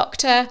as a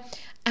doctor?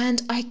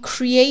 And I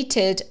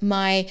created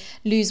my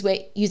Lose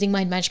Weight Using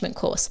Mind Management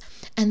course.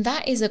 And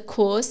that is a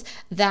course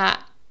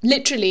that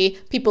literally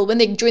people, when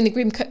they join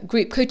the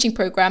group coaching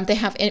program, they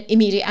have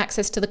immediate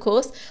access to the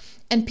course.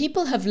 And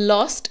people have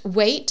lost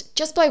weight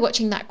just by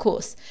watching that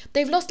course.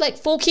 They've lost like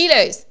 4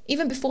 kilos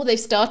even before they've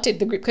started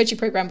the group coaching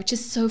program, which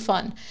is so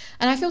fun.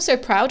 And I feel so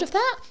proud of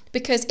that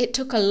because it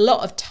took a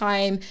lot of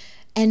time,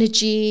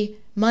 energy,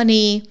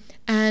 money.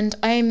 And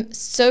I'm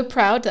so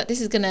proud that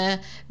this is going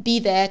to be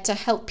there to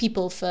help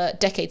people for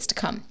decades to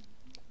come.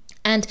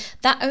 And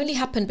that only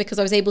happened because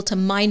I was able to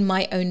mine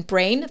my own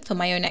brain for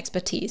my own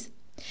expertise.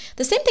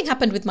 The same thing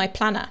happened with my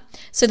planner.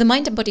 So the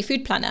Mind and Body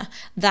Food Planner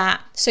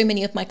that so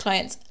many of my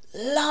clients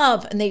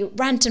love and they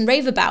rant and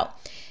rave about,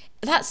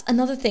 that's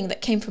another thing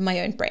that came from my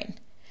own brain.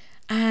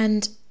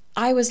 And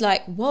I was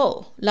like,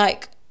 whoa,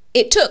 like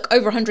it took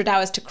over 100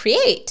 hours to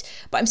create,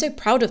 but I'm so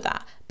proud of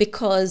that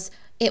because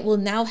it will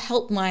now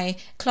help my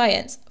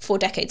clients for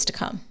decades to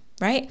come,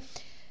 right?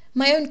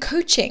 My own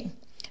coaching.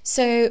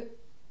 So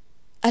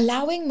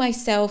allowing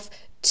myself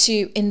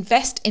to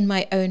invest in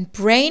my own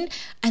brain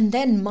and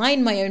then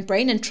mine my own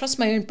brain and trust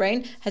my own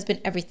brain has been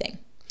everything.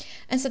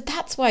 And so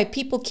that's why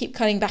people keep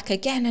coming back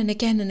again and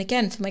again and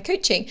again for my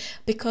coaching,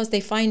 because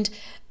they find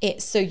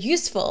it so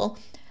useful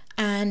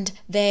and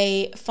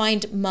they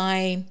find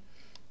my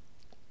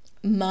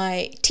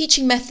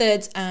teaching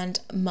methods and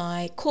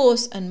my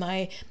course and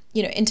my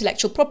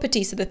intellectual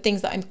property, so the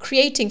things that I'm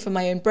creating for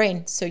my own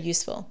brain, so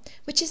useful,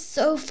 which is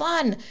so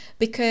fun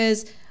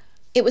because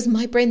it was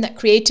my brain that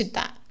created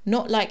that,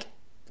 not like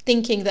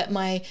thinking that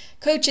my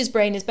coach's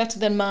brain is better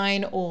than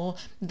mine or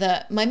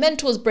that my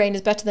mentor's brain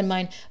is better than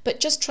mine, but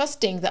just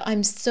trusting that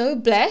I'm so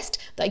blessed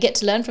that I get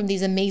to learn from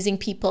these amazing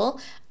people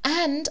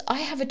and I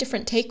have a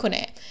different take on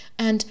it.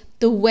 And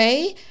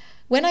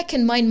when I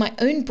can mine my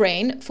own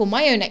brain for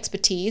my own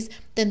expertise,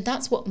 then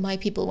that's what my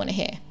people want to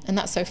hear. And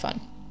that's so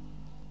fun.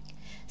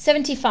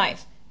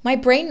 75. My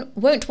brain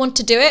won't want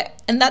to do it,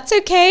 and that's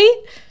okay.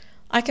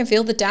 I can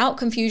feel the doubt,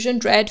 confusion,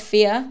 dread,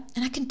 fear,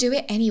 and I can do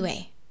it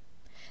anyway.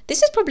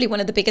 This is probably one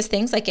of the biggest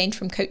things I gained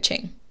from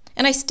coaching.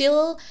 And I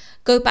still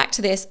go back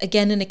to this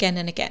again and again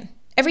and again.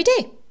 Every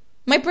day.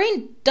 My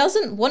brain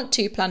doesn't want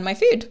to plan my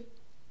food.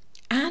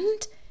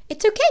 And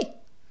it's okay.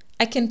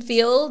 I can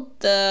feel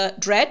the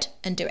dread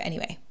and do it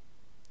anyway.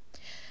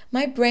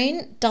 My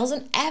brain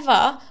doesn't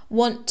ever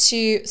want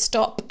to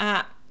stop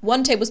at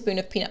 1 tablespoon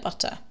of peanut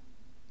butter.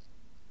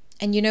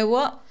 And you know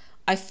what?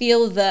 I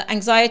feel the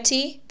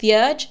anxiety, the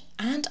urge,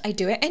 and I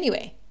do it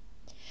anyway.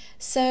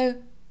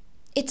 So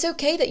it's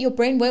okay that your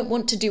brain won't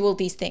want to do all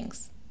these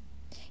things.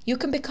 You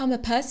can become a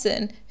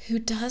person who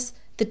does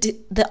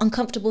the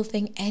uncomfortable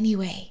thing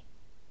anyway.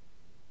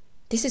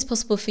 This is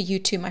possible for you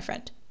too, my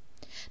friend.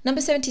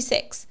 Number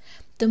 76.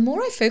 The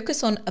more I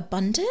focus on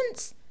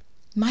abundance,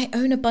 my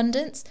own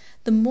abundance,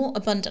 the more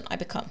abundant I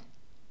become.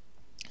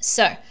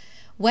 So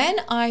when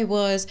I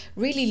was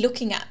really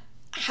looking at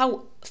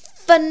how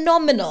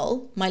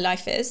phenomenal my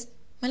life is,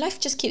 my life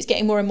just keeps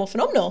getting more and more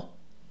phenomenal.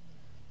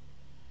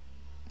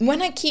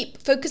 When I keep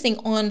focusing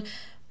on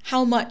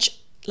how much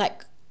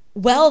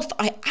wealth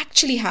I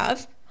actually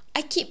have,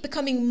 I keep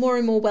becoming more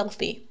and more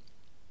wealthy.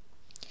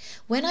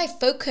 When I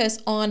focus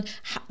on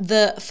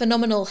the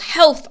phenomenal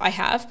health I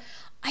have,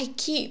 I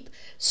keep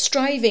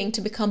striving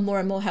to become more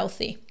and more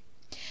healthy.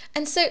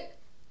 And so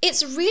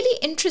it's really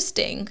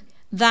interesting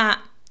that,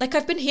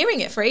 I've been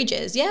hearing it for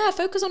ages. Yeah,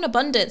 focus on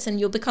abundance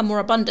and you'll become more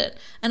abundant.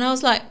 And I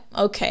was like,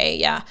 okay,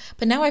 yeah.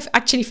 But now I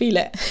actually feel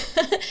it.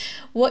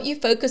 What you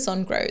focus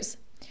on grows.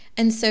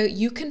 And so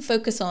you can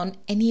focus on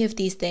any of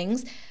these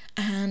things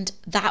and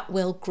that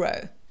will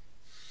grow.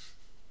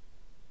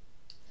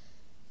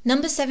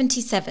 Number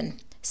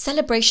 77,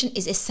 celebration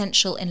is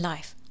essential in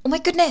life. Oh my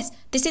goodness,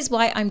 this is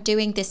why I'm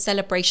doing this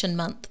celebration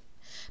month.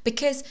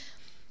 Because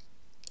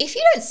if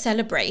you don't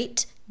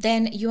celebrate,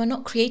 then you are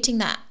not creating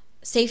that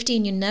safety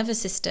in your nervous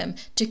system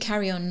to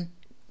carry on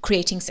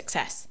creating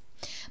success.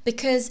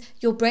 Because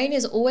your brain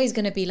is always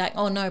going to be like,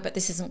 oh no, but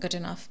this isn't good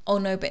enough. Oh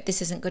no, but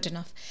this isn't good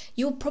enough.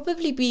 You'll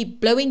probably be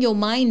blowing your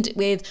mind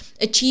with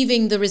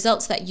achieving the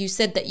results that you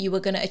said that you were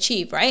going to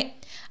achieve, right?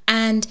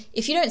 And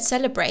if you don't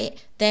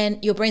celebrate, then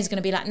your brain's going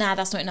to be like, nah,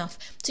 that's not enough.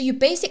 So you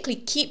basically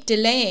keep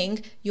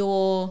delaying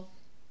your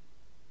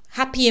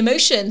happy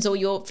emotions or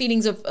your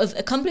feelings of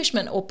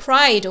accomplishment or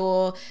pride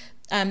or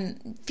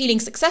feeling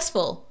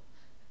successful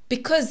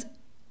because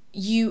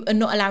you are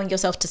not allowing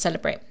yourself to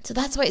celebrate. So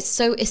that's why it's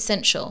so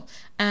essential.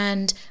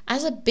 And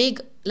as a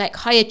big, like,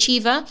 high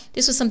achiever,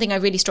 this was something I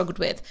really struggled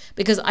with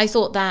because I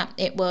thought that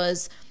it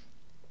was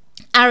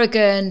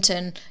arrogant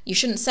and you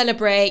shouldn't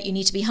celebrate, you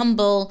need to be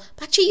humble.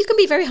 But actually, you can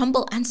be very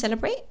humble and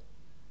celebrate.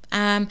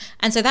 And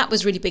so that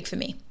was really big for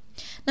me.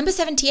 Number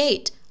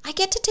 78, I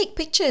get to take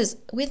pictures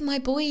with my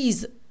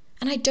boys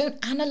and I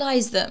don't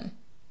analyze them.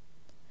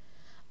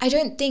 I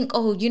don't think,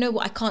 oh, you know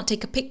what, I can't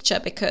take a picture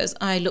because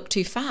I look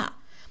too fat.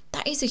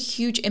 That is a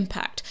huge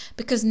impact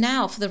because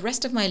now for the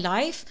rest of my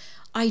life,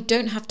 I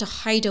don't have to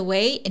hide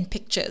away in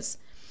pictures.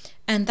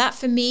 And that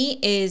for me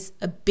is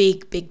a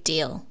big, big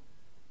deal.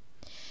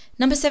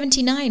 Number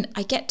 79,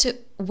 I get to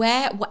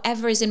wear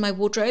whatever is in my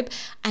wardrobe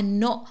and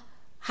not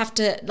have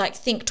to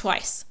think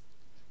twice.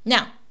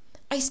 Now,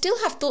 I still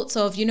have thoughts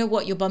of, you know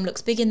what, your bum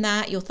looks big in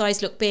that, your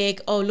thighs look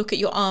big, oh, look at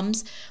your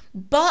arms.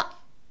 But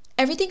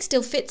everything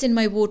still fits in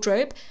my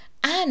wardrobe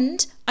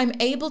and I'm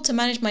able to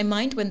manage my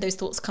mind when those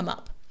thoughts come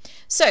up.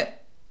 So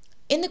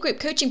in the group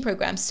coaching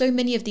program, so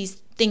many of these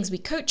things we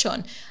coach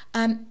on,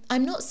 I'm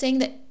not saying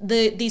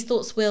that these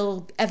thoughts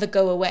will ever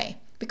go away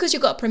because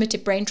you've got a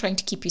primitive brain trying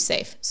to keep you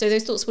safe. So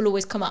those thoughts will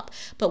always come up.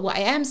 But what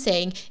I am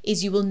saying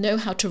is you will know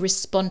how to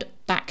respond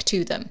back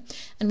to them.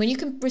 And when you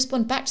can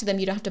respond back to them,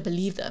 you don't have to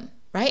believe them,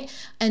 right?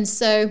 And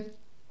so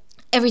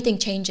everything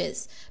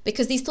changes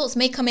because these thoughts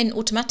may come in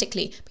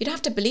automatically, but you don't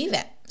have to believe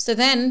it. So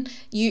then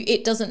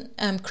it doesn't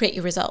create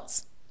your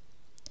results.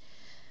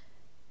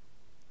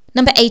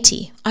 Number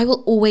 80, I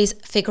will always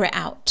figure it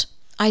out.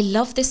 I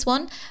love this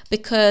one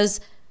because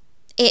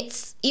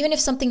it's, even if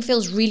something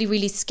feels really,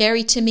 really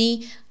scary to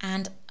me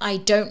and I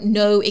don't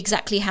know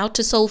exactly how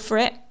to solve for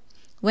it,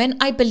 when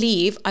I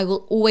believe I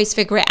will always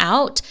figure it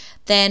out,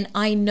 then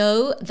I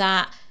know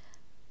that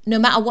no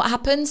matter what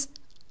happens,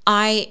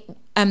 I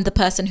am the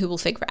person who will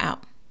figure it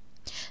out.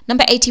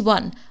 Number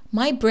 81,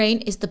 my brain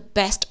is the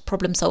best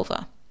problem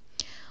solver.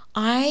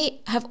 I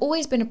have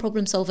always been a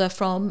problem solver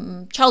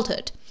from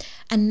childhood.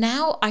 And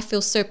now I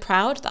feel so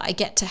proud that I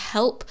get to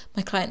help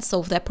my clients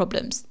solve their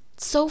problems.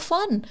 It's so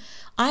fun.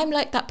 I'm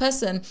like that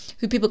person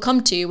who people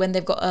come to when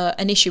they've got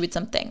an issue with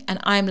something. And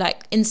I'm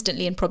like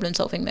instantly in problem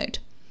solving mode.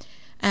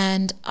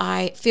 And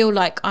I feel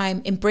like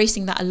I'm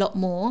embracing that a lot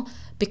more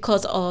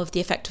because of the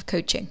effect of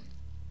coaching.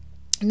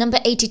 Number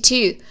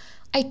 82,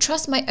 I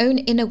trust my own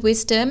inner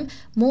wisdom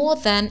more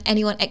than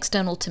anyone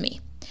external to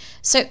me.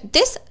 So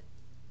this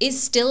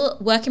is still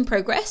work in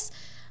progress.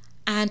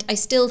 And I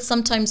still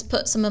sometimes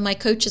put some of my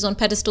coaches on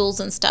pedestals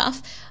and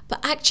stuff.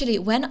 But actually,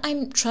 when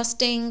I'm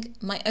trusting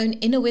my own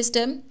inner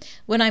wisdom,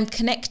 when I'm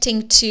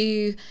connecting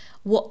to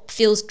what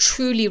feels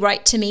truly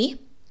right to me,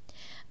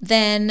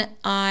 then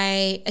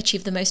I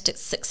achieve the most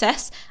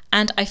success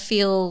and I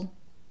feel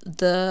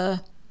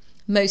the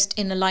most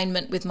in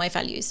alignment with my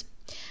values.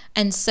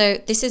 And so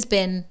this has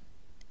been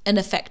an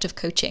effect of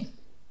coaching.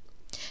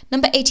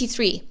 Number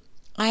 83,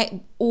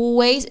 I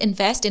always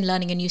invest in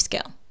learning a new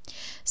skill.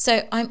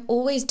 So I'm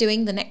always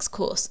doing the next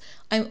course.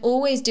 I'm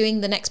always doing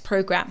the next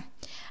program.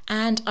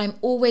 And I'm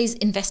always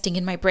investing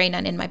in my brain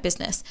and in my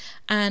business.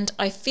 And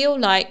I feel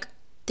like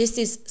this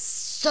is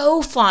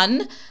so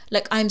fun.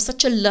 Like I'm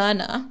such a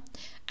learner.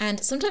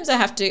 And sometimes I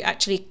have to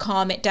actually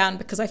calm it down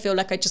because I feel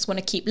like I just want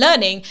to keep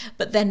learning,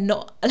 but then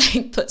not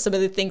put some of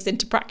the things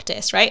into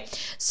practice, right?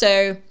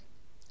 So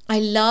I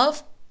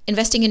love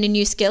investing in a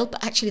new skill,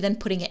 but actually then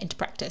putting it into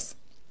practice.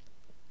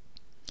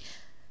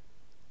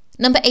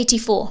 Number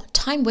 84,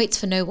 time waits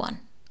for no one.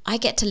 I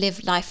get to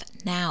live life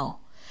now.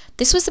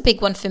 This was a big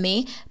one for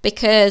me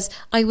because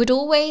I would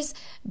always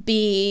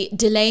be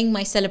delaying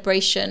my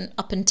celebration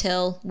up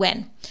until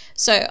when.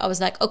 So I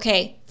was like,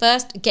 okay,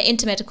 first get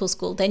into medical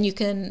school, then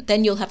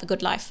you'll have a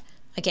good life.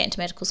 I get into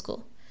medical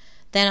school.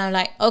 Then I'm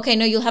like, okay,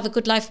 no, you'll have a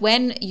good life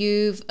when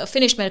you've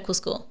finished medical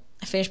school.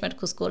 I finished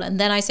medical school. And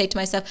then I say to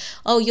myself,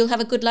 oh, you'll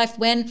have a good life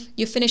when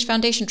you've finished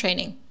foundation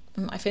training.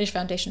 I finished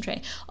foundation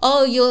training.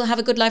 Oh, you'll have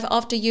a good life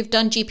after you've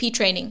done GP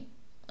training.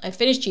 I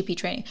finished GP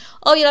training.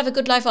 Oh, you'll have a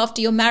good life after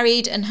you're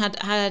married and have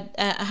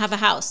a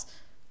house.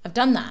 I've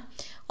done that.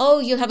 Oh,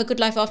 you'll have a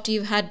good life after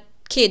you've had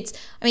kids.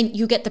 I mean,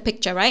 you get the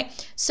picture,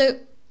 right? So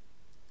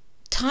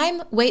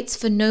time waits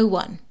for no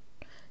one.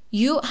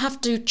 You have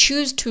to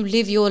choose to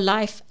live your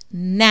life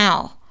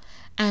now.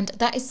 And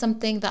that is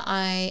something that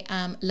I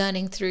am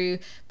learning through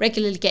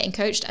regularly getting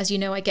coached. As you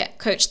know, I get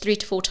coached 3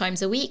 to 4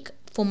 times a week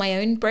for my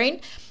own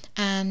brain.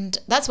 And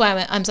that's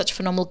why I'm such a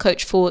phenomenal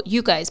coach for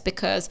you guys,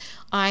 because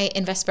I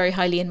invest very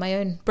highly in my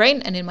own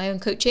brain and in my own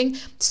coaching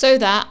so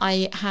that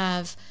I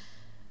have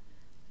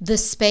the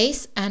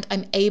space and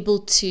I'm able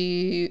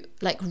to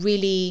like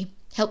really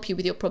help you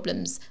with your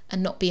problems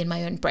and not be in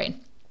my own brain,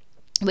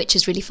 which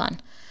is really fun.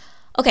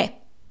 Okay.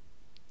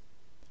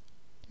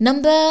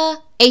 Number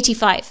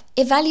 85,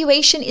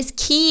 evaluation is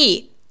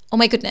key. Oh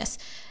my goodness.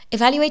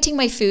 Evaluating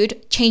my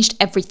food changed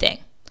everything.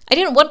 I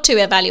didn't want to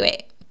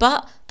evaluate,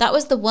 but that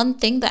was the one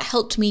thing that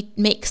helped me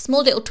make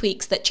small little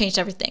tweaks that changed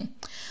everything.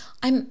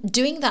 I'm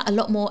doing that a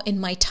lot more in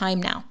my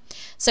time now.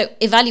 So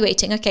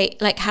evaluating, okay,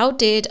 like how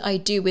did I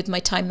do with my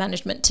time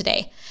management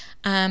today?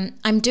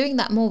 I'm doing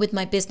that more with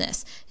my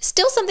business.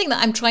 Still something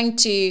that I'm trying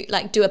to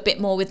like do a bit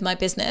more with my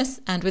business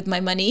and with my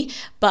money,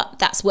 but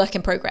that's work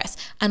in progress.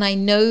 And I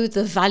know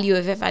the value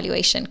of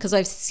evaluation because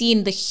I've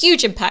seen the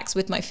huge impacts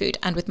with my food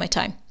and with my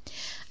time.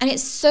 And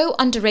it's so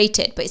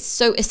underrated, but it's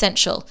so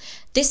essential.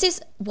 This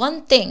is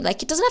one thing,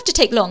 like it doesn't have to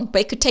take long,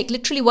 but it could take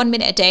literally 1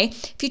 minute a day.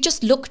 If you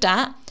just looked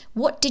at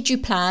what did you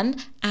plan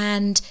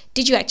and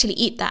did you actually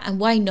eat that and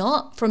why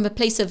not? From a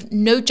place of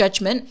no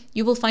judgment,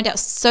 you will find out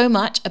so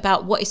much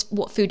about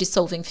what food is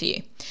solving for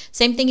you.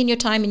 Same thing in your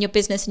time, in your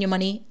business, in your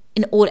money,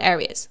 in all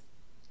areas.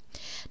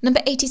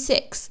 Number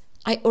 86,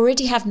 I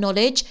already have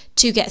knowledge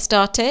to get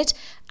started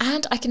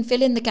and I can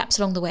fill in the gaps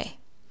along the way.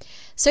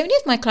 So many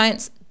of my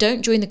clients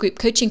don't join the group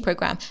coaching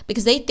program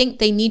because they think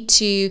they need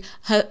to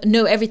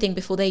know everything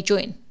before they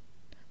join.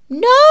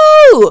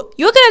 No,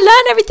 you're going to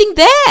learn everything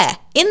there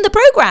in the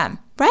program,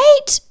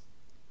 right?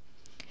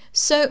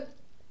 So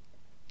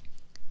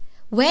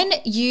when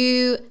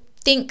you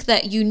think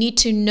that you need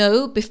to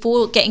know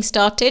before getting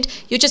started,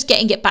 you're just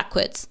getting it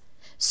backwards.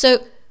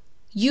 So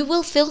you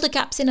will fill the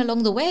gaps in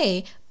along the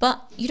way,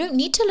 but you don't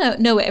need to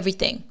know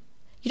everything.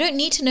 You don't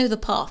need to know the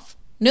path.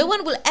 No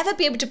one will ever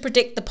be able to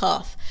predict the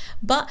path,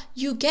 but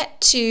you get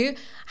to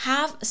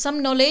have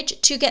some knowledge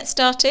to get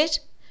started.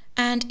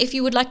 And if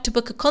you would like to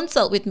book a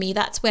consult with me,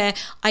 that's where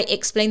I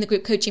explain the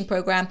group coaching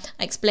program.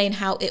 I explain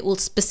how it will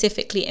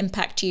specifically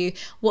impact you,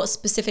 what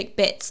specific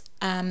bits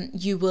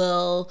you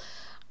will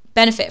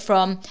benefit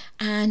from,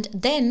 and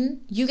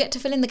then you get to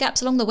fill in the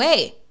gaps along the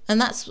way. And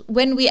that's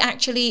when we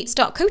actually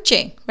start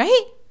coaching,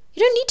 right?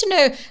 You don't need to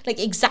know like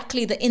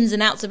exactly the ins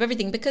and outs of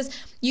everything because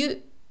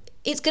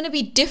it's going to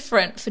be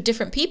different for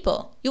different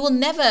people. You will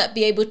never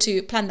be able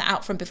to plan that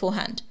out from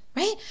beforehand,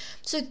 right?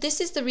 So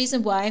this is the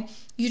reason why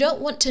you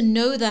don't want to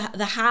know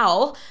the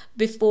how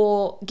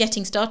before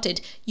getting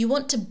started. You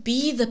want to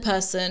be the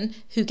person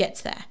who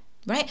gets there,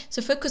 right?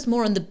 So focus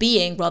more on the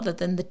being rather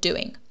than the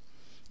doing.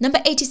 Number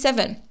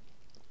 87,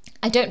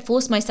 I don't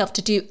force myself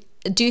to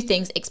do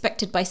things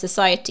expected by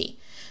society.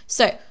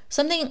 So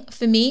something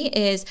for me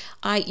is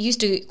I used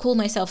to call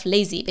myself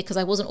lazy because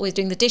I wasn't always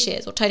doing the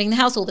dishes or tidying the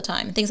house all the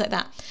time and things like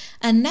that.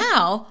 And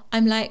now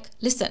I'm like,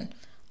 listen,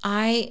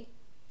 I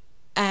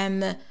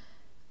am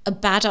a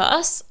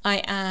badass.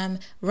 I am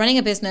running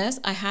a business.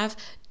 I have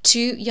 2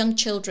 young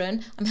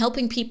children. I'm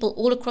helping people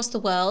all across the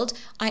world.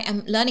 I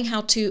am learning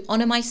how to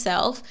honor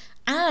myself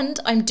and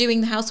I'm doing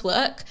the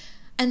housework.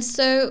 And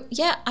so,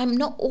 yeah, I'm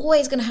not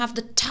always going to have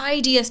the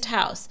tidiest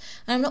house.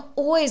 And I'm not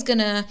always going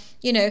to,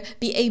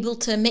 be able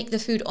to make the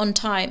food on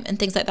time and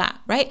things like that,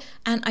 right?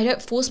 And I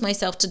don't force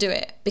myself to do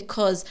it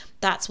because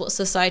that's what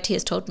society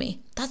has told me.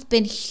 That's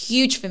been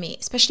huge for me,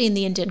 especially in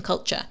the Indian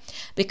culture,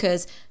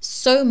 because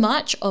so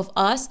much of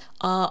us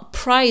are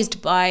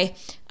prized by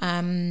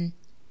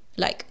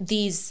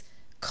these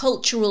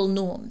cultural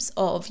norms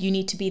of you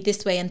need to be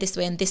this way and this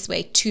way and this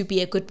way to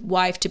be a good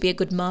wife, to be a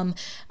good mum,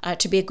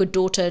 to be a good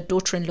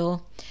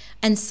daughter-in-law.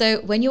 And so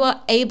when you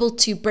are able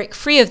to break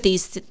free of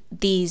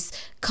these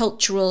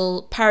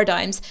cultural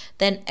paradigms,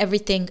 then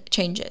everything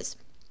changes.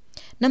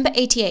 Number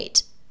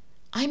 88,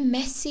 I'm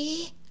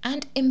messy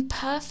and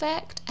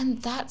imperfect,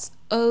 and that's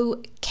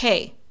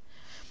okay.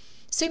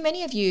 So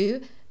many of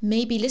you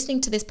may be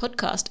listening to this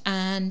podcast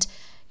and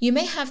you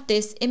may have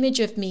this image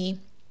of me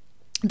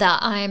that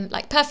I'm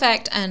like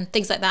perfect and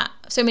things like that.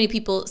 So many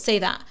people say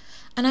that.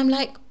 And I'm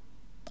like,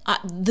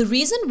 the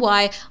reason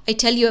why I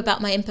tell you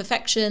about my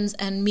imperfections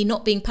and me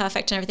not being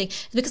perfect and everything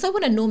is because I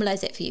want to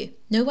normalize it for you.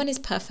 No one is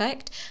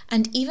perfect.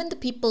 And even the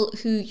people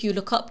who you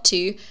look up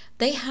to,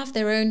 they have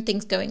their own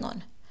things going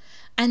on.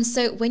 And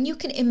so when you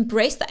can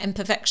embrace that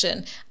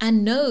imperfection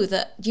and know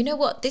that, you know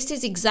what, this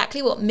is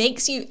exactly what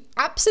makes you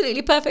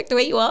absolutely perfect the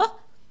way you are,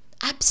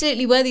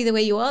 absolutely worthy the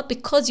way you are,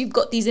 because you've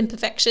got these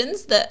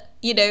imperfections that,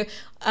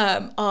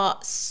 are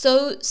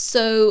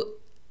so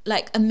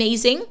like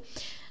amazing.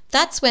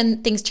 That's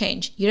when things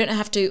change. You don't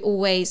have to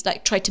always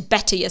like try to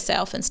better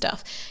yourself and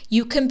stuff.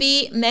 You can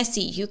be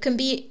messy. You can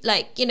be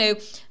like,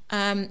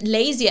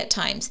 lazy at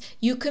times.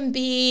 You can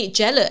be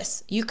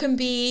jealous. You can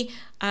be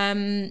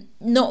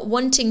not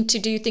wanting to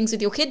do things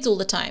with your kids all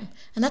the time.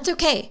 And that's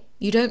okay.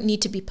 You don't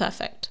need to be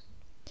perfect.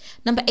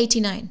 Number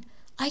 89.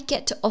 I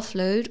get to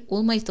offload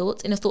all my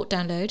thoughts in a thought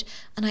download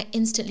and I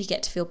instantly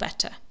get to feel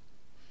better.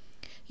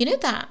 You know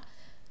that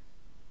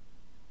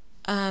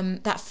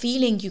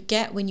feeling you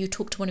get when you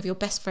talk to one of your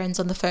best friends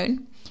on the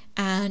phone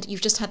and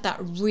you've just had that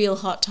real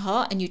heart to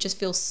heart and you just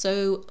feel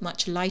so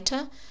much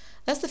lighter?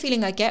 That's the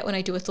feeling I get when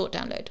I do a thought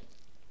download.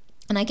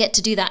 And I get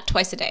to do that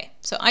twice a day.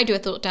 So I do a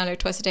thought download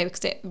twice a day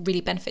because it really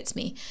benefits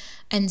me.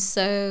 And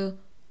so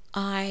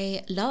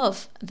I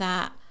love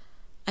that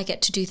I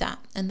get to do that.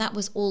 And that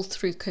was all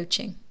through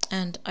coaching.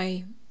 And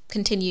I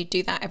continue to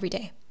do that every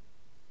day.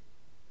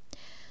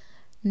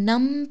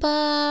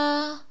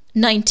 Number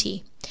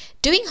 90.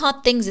 Doing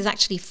hard things is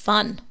actually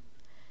fun.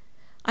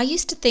 I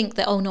used to think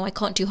that, oh no, I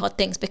can't do hard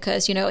things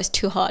because, it's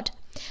too hard.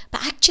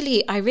 But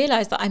actually, I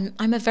realized that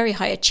I'm a very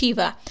high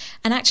achiever.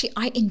 And actually,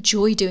 I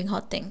enjoy doing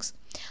hard things.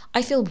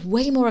 I feel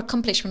way more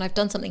accomplished when I've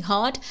done something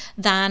hard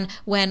than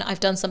when I've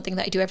done something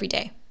that I do every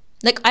day.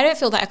 Like, I don't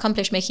feel that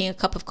accomplished making a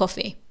cup of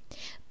coffee.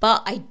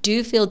 But I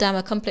do feel damn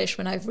accomplished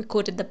when I've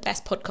recorded the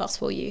best podcast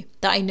for you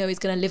that I know is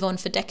going to live on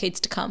for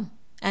decades to come.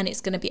 And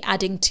it's going to be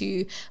adding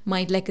to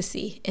my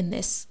legacy in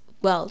this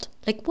world.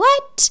 Like,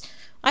 what?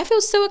 I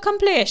feel so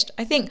accomplished.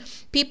 I think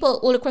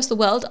people all across the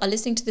world are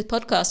listening to this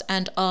podcast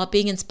and are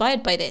being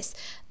inspired by this.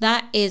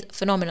 That is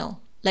phenomenal.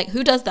 Like,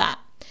 who does that?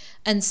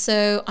 And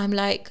so I'm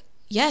like,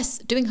 yes,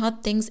 doing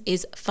hard things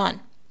is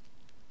fun.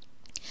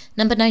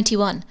 Number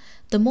 91.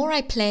 The more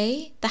I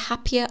play, the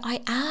happier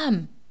I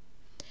am.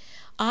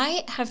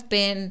 I have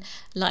been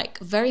like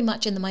very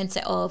much in the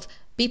mindset of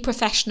be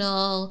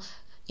professional,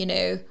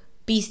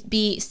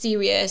 be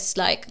serious,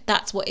 like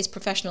that's what is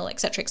professional,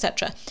 etc.,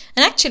 etc.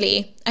 And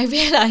actually, I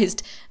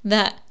realized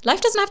that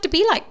life doesn't have to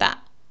be like that.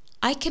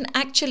 I can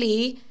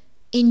actually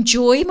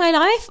enjoy my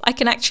life. I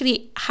can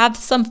actually have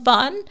some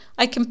fun.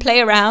 I can play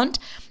around.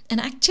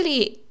 And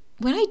actually,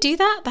 when I do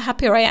that, the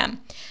happier I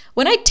am.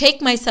 When I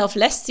take myself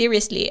less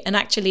seriously and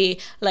actually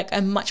like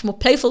I'm much more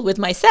playful with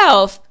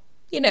myself,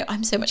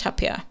 I'm so much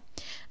happier.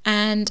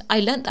 And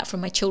I learned that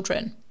from my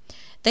children.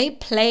 They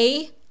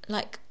play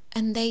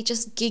and they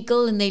just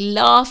giggle and they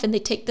laugh and they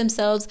take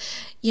themselves,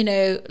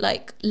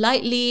 like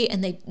lightly,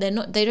 and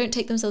they don't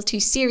take themselves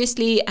too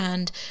seriously.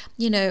 And,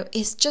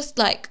 it's just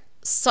like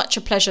such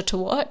a pleasure to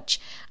watch.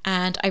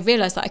 And I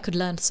realized that I could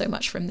learn so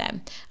much from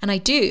them. And I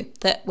do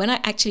that when I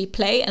actually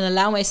play and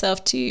allow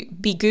myself to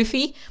be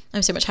goofy,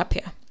 I'm so much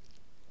happier.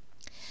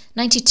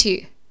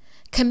 92.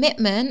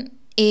 Commitment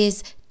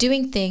is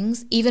doing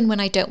things even when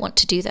I don't want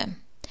to do them.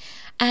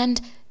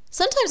 And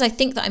sometimes I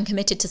think that I'm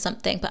committed to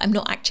something, but I'm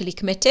not actually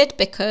committed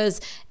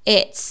because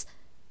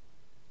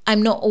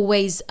I'm not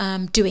always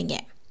doing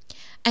it.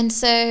 And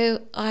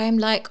so I'm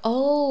like,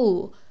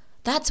 oh,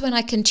 that's when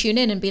I can tune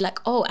in and be like,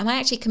 oh, am I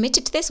actually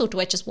committed to this or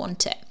do I just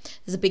want it?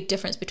 There's a big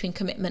difference between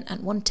commitment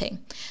and wanting.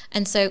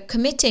 And so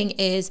committing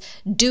is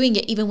doing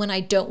it even when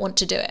I don't want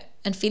to do it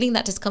and feeling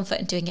that discomfort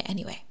and doing it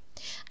anyway.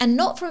 And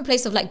not from a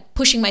place of like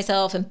pushing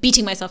myself and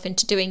beating myself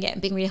into doing it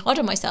and being really hard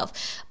on myself,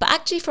 but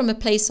actually from a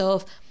place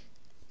of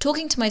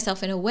talking to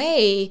myself in a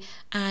way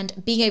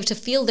and being able to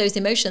feel those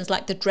emotions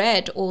like the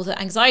dread or the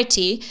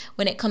anxiety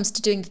when it comes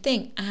to doing the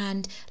thing,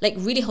 and like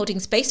really holding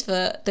space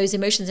for those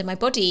emotions in my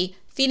body,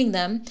 feeling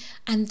them,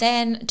 and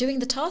then doing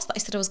the task that I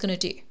said I was going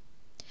to do.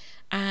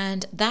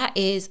 And that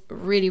is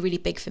really, really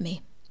big for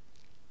me.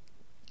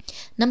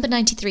 Number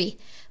 93,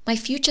 my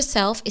future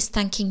self is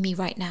thanking me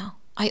right now.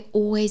 I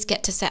always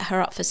get to set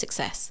her up for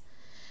success.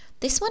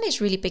 This one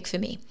is really big for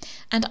me,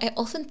 and I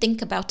often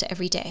think about it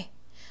every day.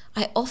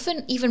 I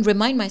often even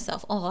remind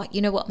myself, oh,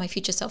 you know what? My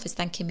future self is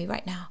thanking me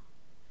right now.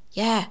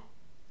 Yeah.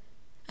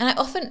 And I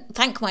often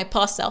thank my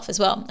past self as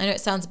well. I know it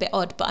sounds a bit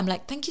odd, but I'm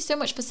like, thank you so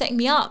much for setting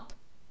me up.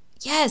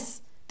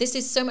 Yes, this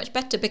is so much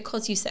better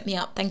because you set me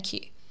up. Thank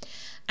you.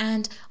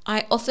 And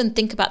I often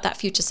think about that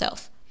future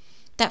self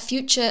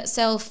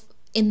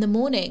in the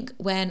morning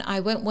when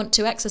I won't want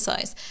to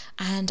exercise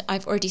and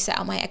I've already set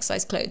out my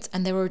exercise clothes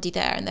and they're already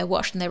there and they're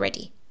washed and they're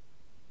ready.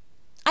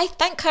 I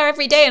thank her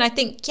every day and I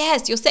think,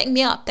 yes, you're setting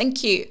me up.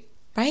 Thank you.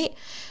 Right?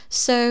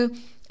 So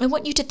I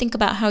want you to think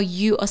about how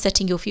you are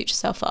setting your future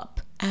self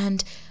up.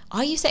 And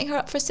are you setting her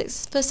up for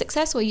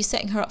success or are you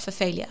setting her up for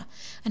failure?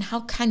 And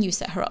how can you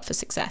set her up for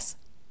success?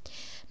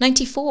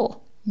 94.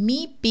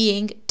 Me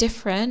being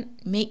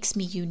different makes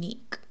me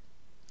unique.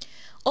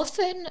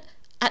 Often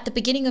at the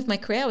beginning of my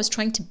career, I was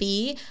trying to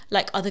be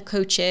like other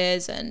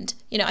coaches and,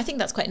 I think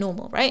that's quite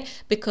normal, right?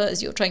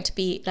 Because you're trying to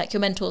be like your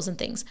mentors and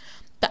things.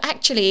 But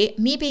actually,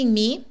 me being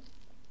me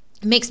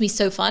makes me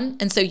so fun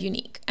and so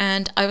unique.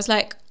 And I was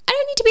like, I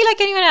don't need to be like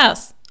anyone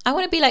else. I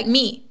want to be like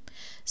me.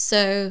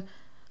 So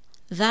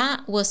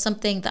that was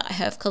something that I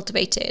have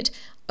cultivated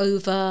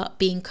over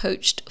being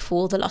coached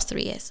for the last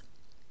 3 years.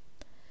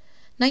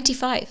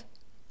 95.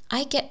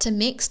 I get to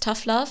mix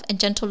tough love and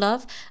gentle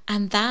love,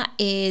 and that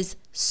is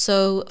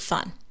so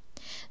fun.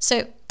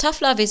 So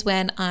tough love is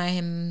when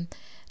I'm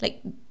like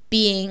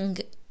being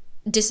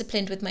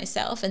disciplined with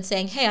myself and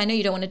saying, hey, I know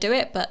you don't want to do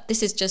it, but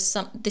this is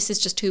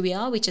just who we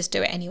are. We just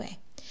do it anyway.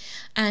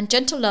 And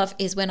gentle love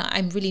is when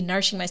I'm really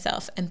nourishing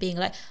myself and being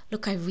like,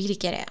 look, I really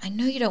get it. I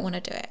know you don't want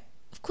to do it.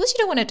 Of course you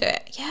don't want to do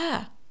it.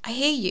 Yeah, I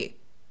hear you.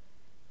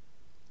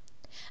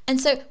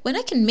 And so when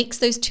I can mix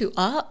those two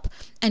up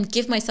and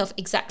give myself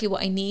exactly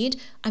what I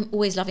need, I'm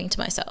always loving to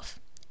myself.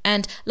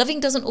 And loving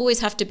doesn't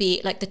always have to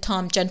be like the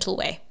calm, gentle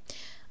way.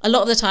 A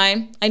lot of the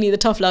time, I need the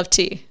tough love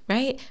too,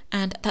 right?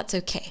 And that's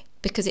okay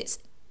because it's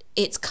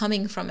it's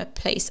coming from a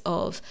place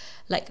of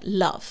like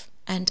love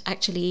and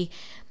actually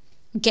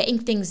getting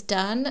things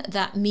done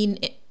that mean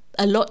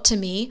a lot to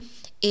me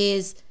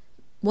is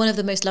one of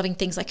the most loving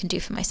things I can do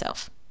for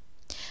myself.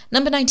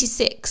 Number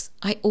 96,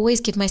 I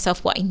always give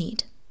myself what I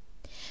need.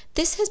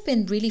 This has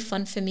been really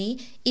fun for me,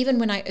 even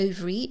when I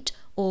overeat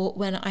or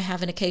when I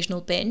have an occasional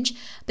binge,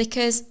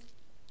 because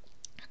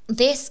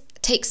this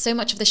takes so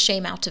much of the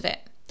shame out of it.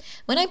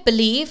 When I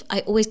believe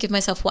I always give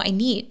myself what I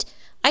need,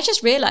 I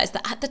just realized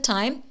that at the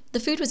time, the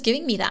food was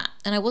giving me that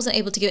and I wasn't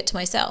able to give it to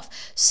myself.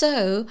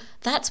 So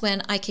that's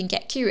when I can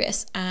get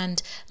curious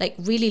and like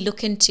really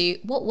look into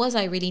what was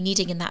I really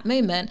needing in that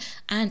moment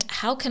and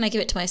how can I give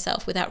it to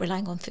myself without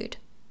relying on food.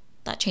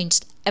 That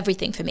changed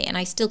everything for me, and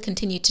I still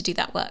continue to do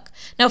that work.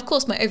 Now, of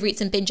course, my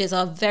overeats and binges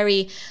are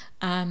very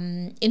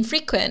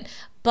infrequent,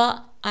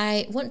 but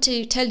I want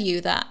to tell you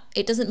that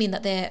it doesn't mean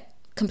that they're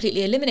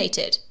completely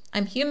eliminated.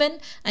 I'm human,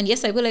 and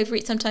yes, I will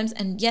overeat sometimes,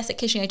 and yes,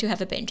 occasionally I do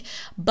have a binge,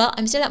 but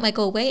I'm still at my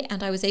goal weight,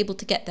 and I was able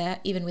to get there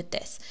even with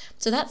this.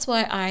 So that's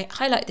why I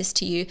highlight this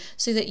to you,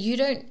 so that you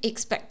don't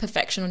expect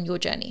perfection on your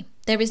journey.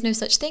 There is no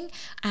such thing,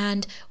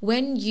 and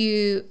when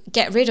you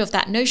get rid of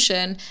that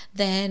notion,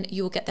 then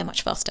you will get there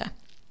much faster.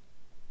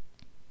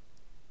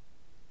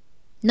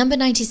 Number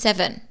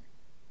 97,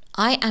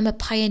 I am a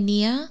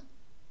pioneer,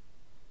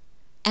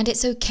 and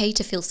it's okay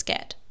to feel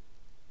scared.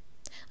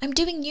 I'm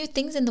doing new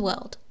things in the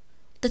world.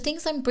 The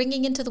things I'm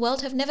bringing into the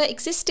world have never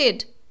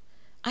existed.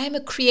 I am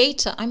a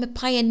creator. I'm a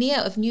pioneer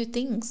of new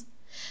things.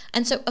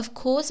 And so, of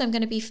course, I'm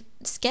going to be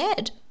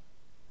scared.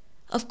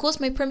 Of course,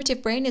 my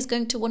primitive brain is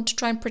going to want to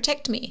try and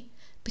protect me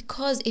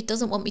because it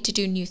doesn't want me to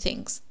do new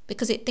things,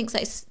 because it thinks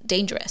that it's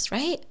dangerous,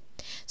 right?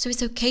 So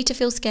it's okay to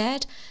feel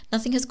scared.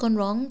 Nothing has gone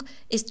wrong.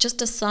 It's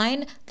just a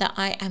sign that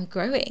I am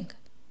growing.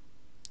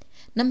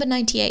 Number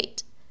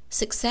 98,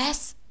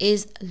 success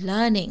is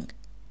learning,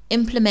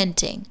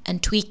 implementing,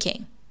 and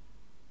tweaking.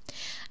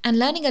 And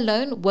learning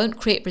alone won't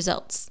create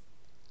results.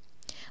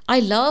 I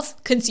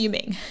love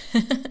consuming,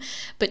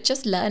 but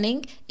just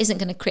learning isn't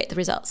going to create the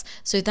results.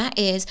 So that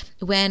is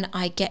when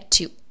I get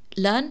to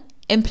learn,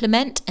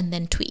 implement, and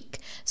then tweak.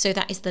 So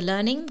that is the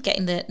learning,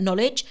 getting the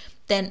knowledge,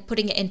 then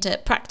putting it into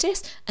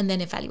practice, and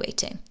then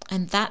evaluating.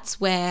 And that's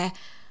where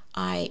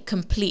I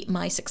complete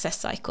my success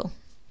cycle.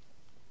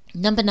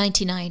 Number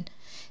 99,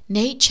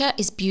 nature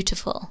is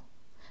beautiful,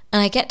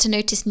 and I get to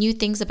notice new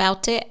things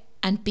about it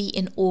and be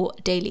in awe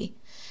daily.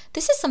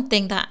 This is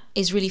something that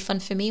is really fun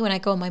for me when I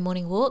go on my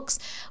morning walks,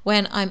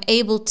 when I'm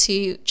able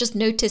to just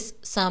notice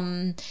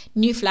some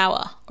new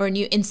flower or a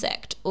new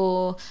insect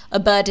or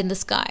a bird in the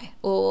sky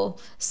or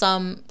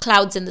some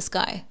clouds in the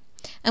sky.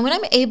 And when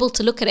I'm able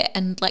to look at it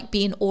and like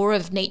be in awe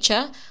of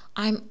nature,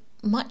 I'm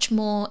much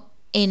more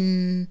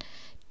in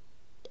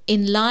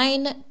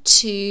line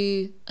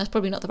to, that's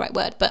probably not the right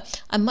word, but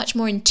I'm much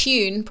more in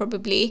tune,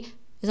 probably.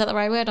 Is that the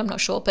right word? I'm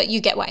not sure, but you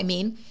get what I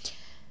mean.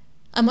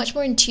 I'm much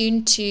more in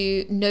tune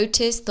to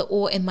notice the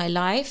awe in my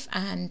life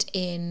and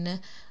in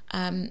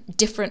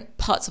different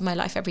parts of my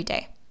life every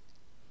day,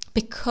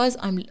 because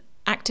I'm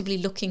actively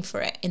looking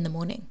for it in the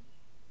morning.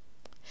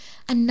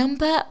 And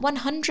number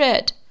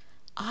 100,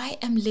 I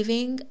am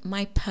living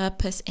my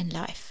purpose in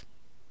life.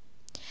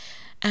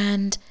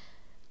 And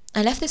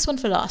I left this one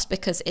for last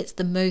because it's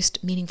the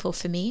most meaningful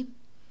for me.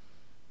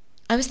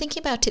 I was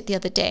thinking about it the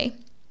other day.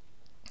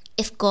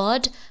 If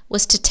God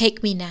was to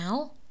take me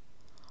now,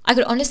 I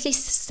could honestly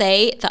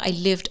say that I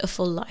lived a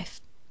full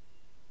life.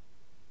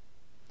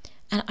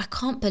 And I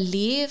can't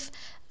believe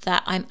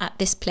that I'm at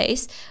this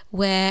place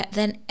where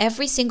then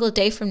every single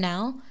day from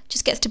now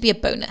just gets to be a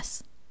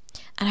bonus.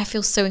 And I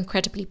feel so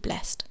incredibly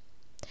blessed.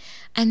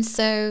 And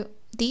so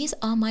these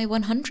are my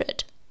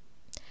 100.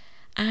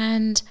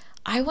 And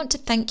I want to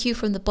thank you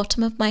from the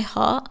bottom of my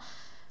heart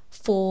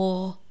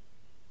for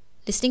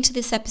listening to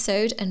this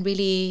episode and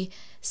really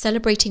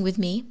celebrating with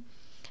me.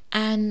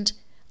 And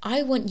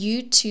I want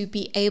you to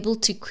be able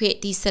to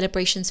create these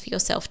celebrations for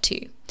yourself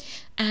too.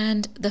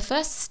 And the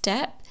first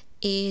step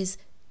is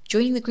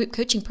joining the group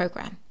coaching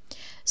program.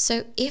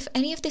 So if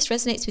any of this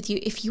resonates with you,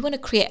 if you want to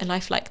create a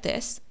life like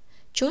this,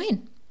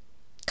 join.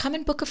 Come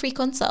and book a free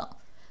consult.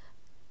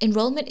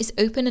 Enrollment is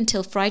open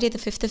until Friday the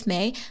 5th of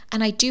May,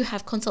 and I do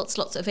have consult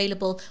slots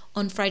available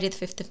on Friday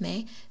the 5th of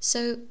May.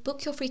 So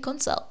book your free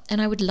consult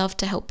and I would love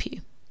to help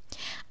you.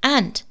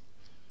 And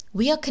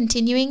we are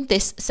continuing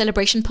this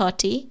celebration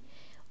party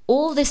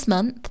all this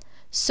month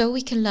so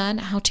we can learn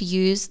how to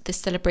use this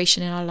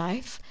celebration in our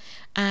life.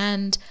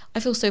 And I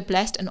feel so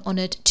blessed and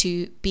honored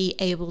to be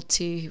able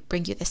to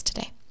bring you this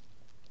today.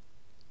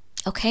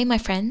 Okay, my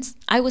friends,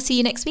 I will see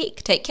you next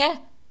week. Take care.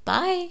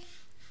 Bye.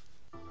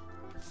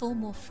 For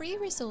more free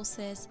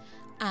resources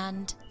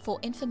and for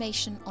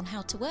information on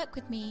how to work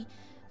with me,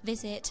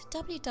 visit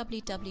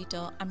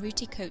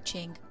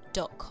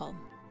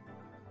www.amruticoaching.com.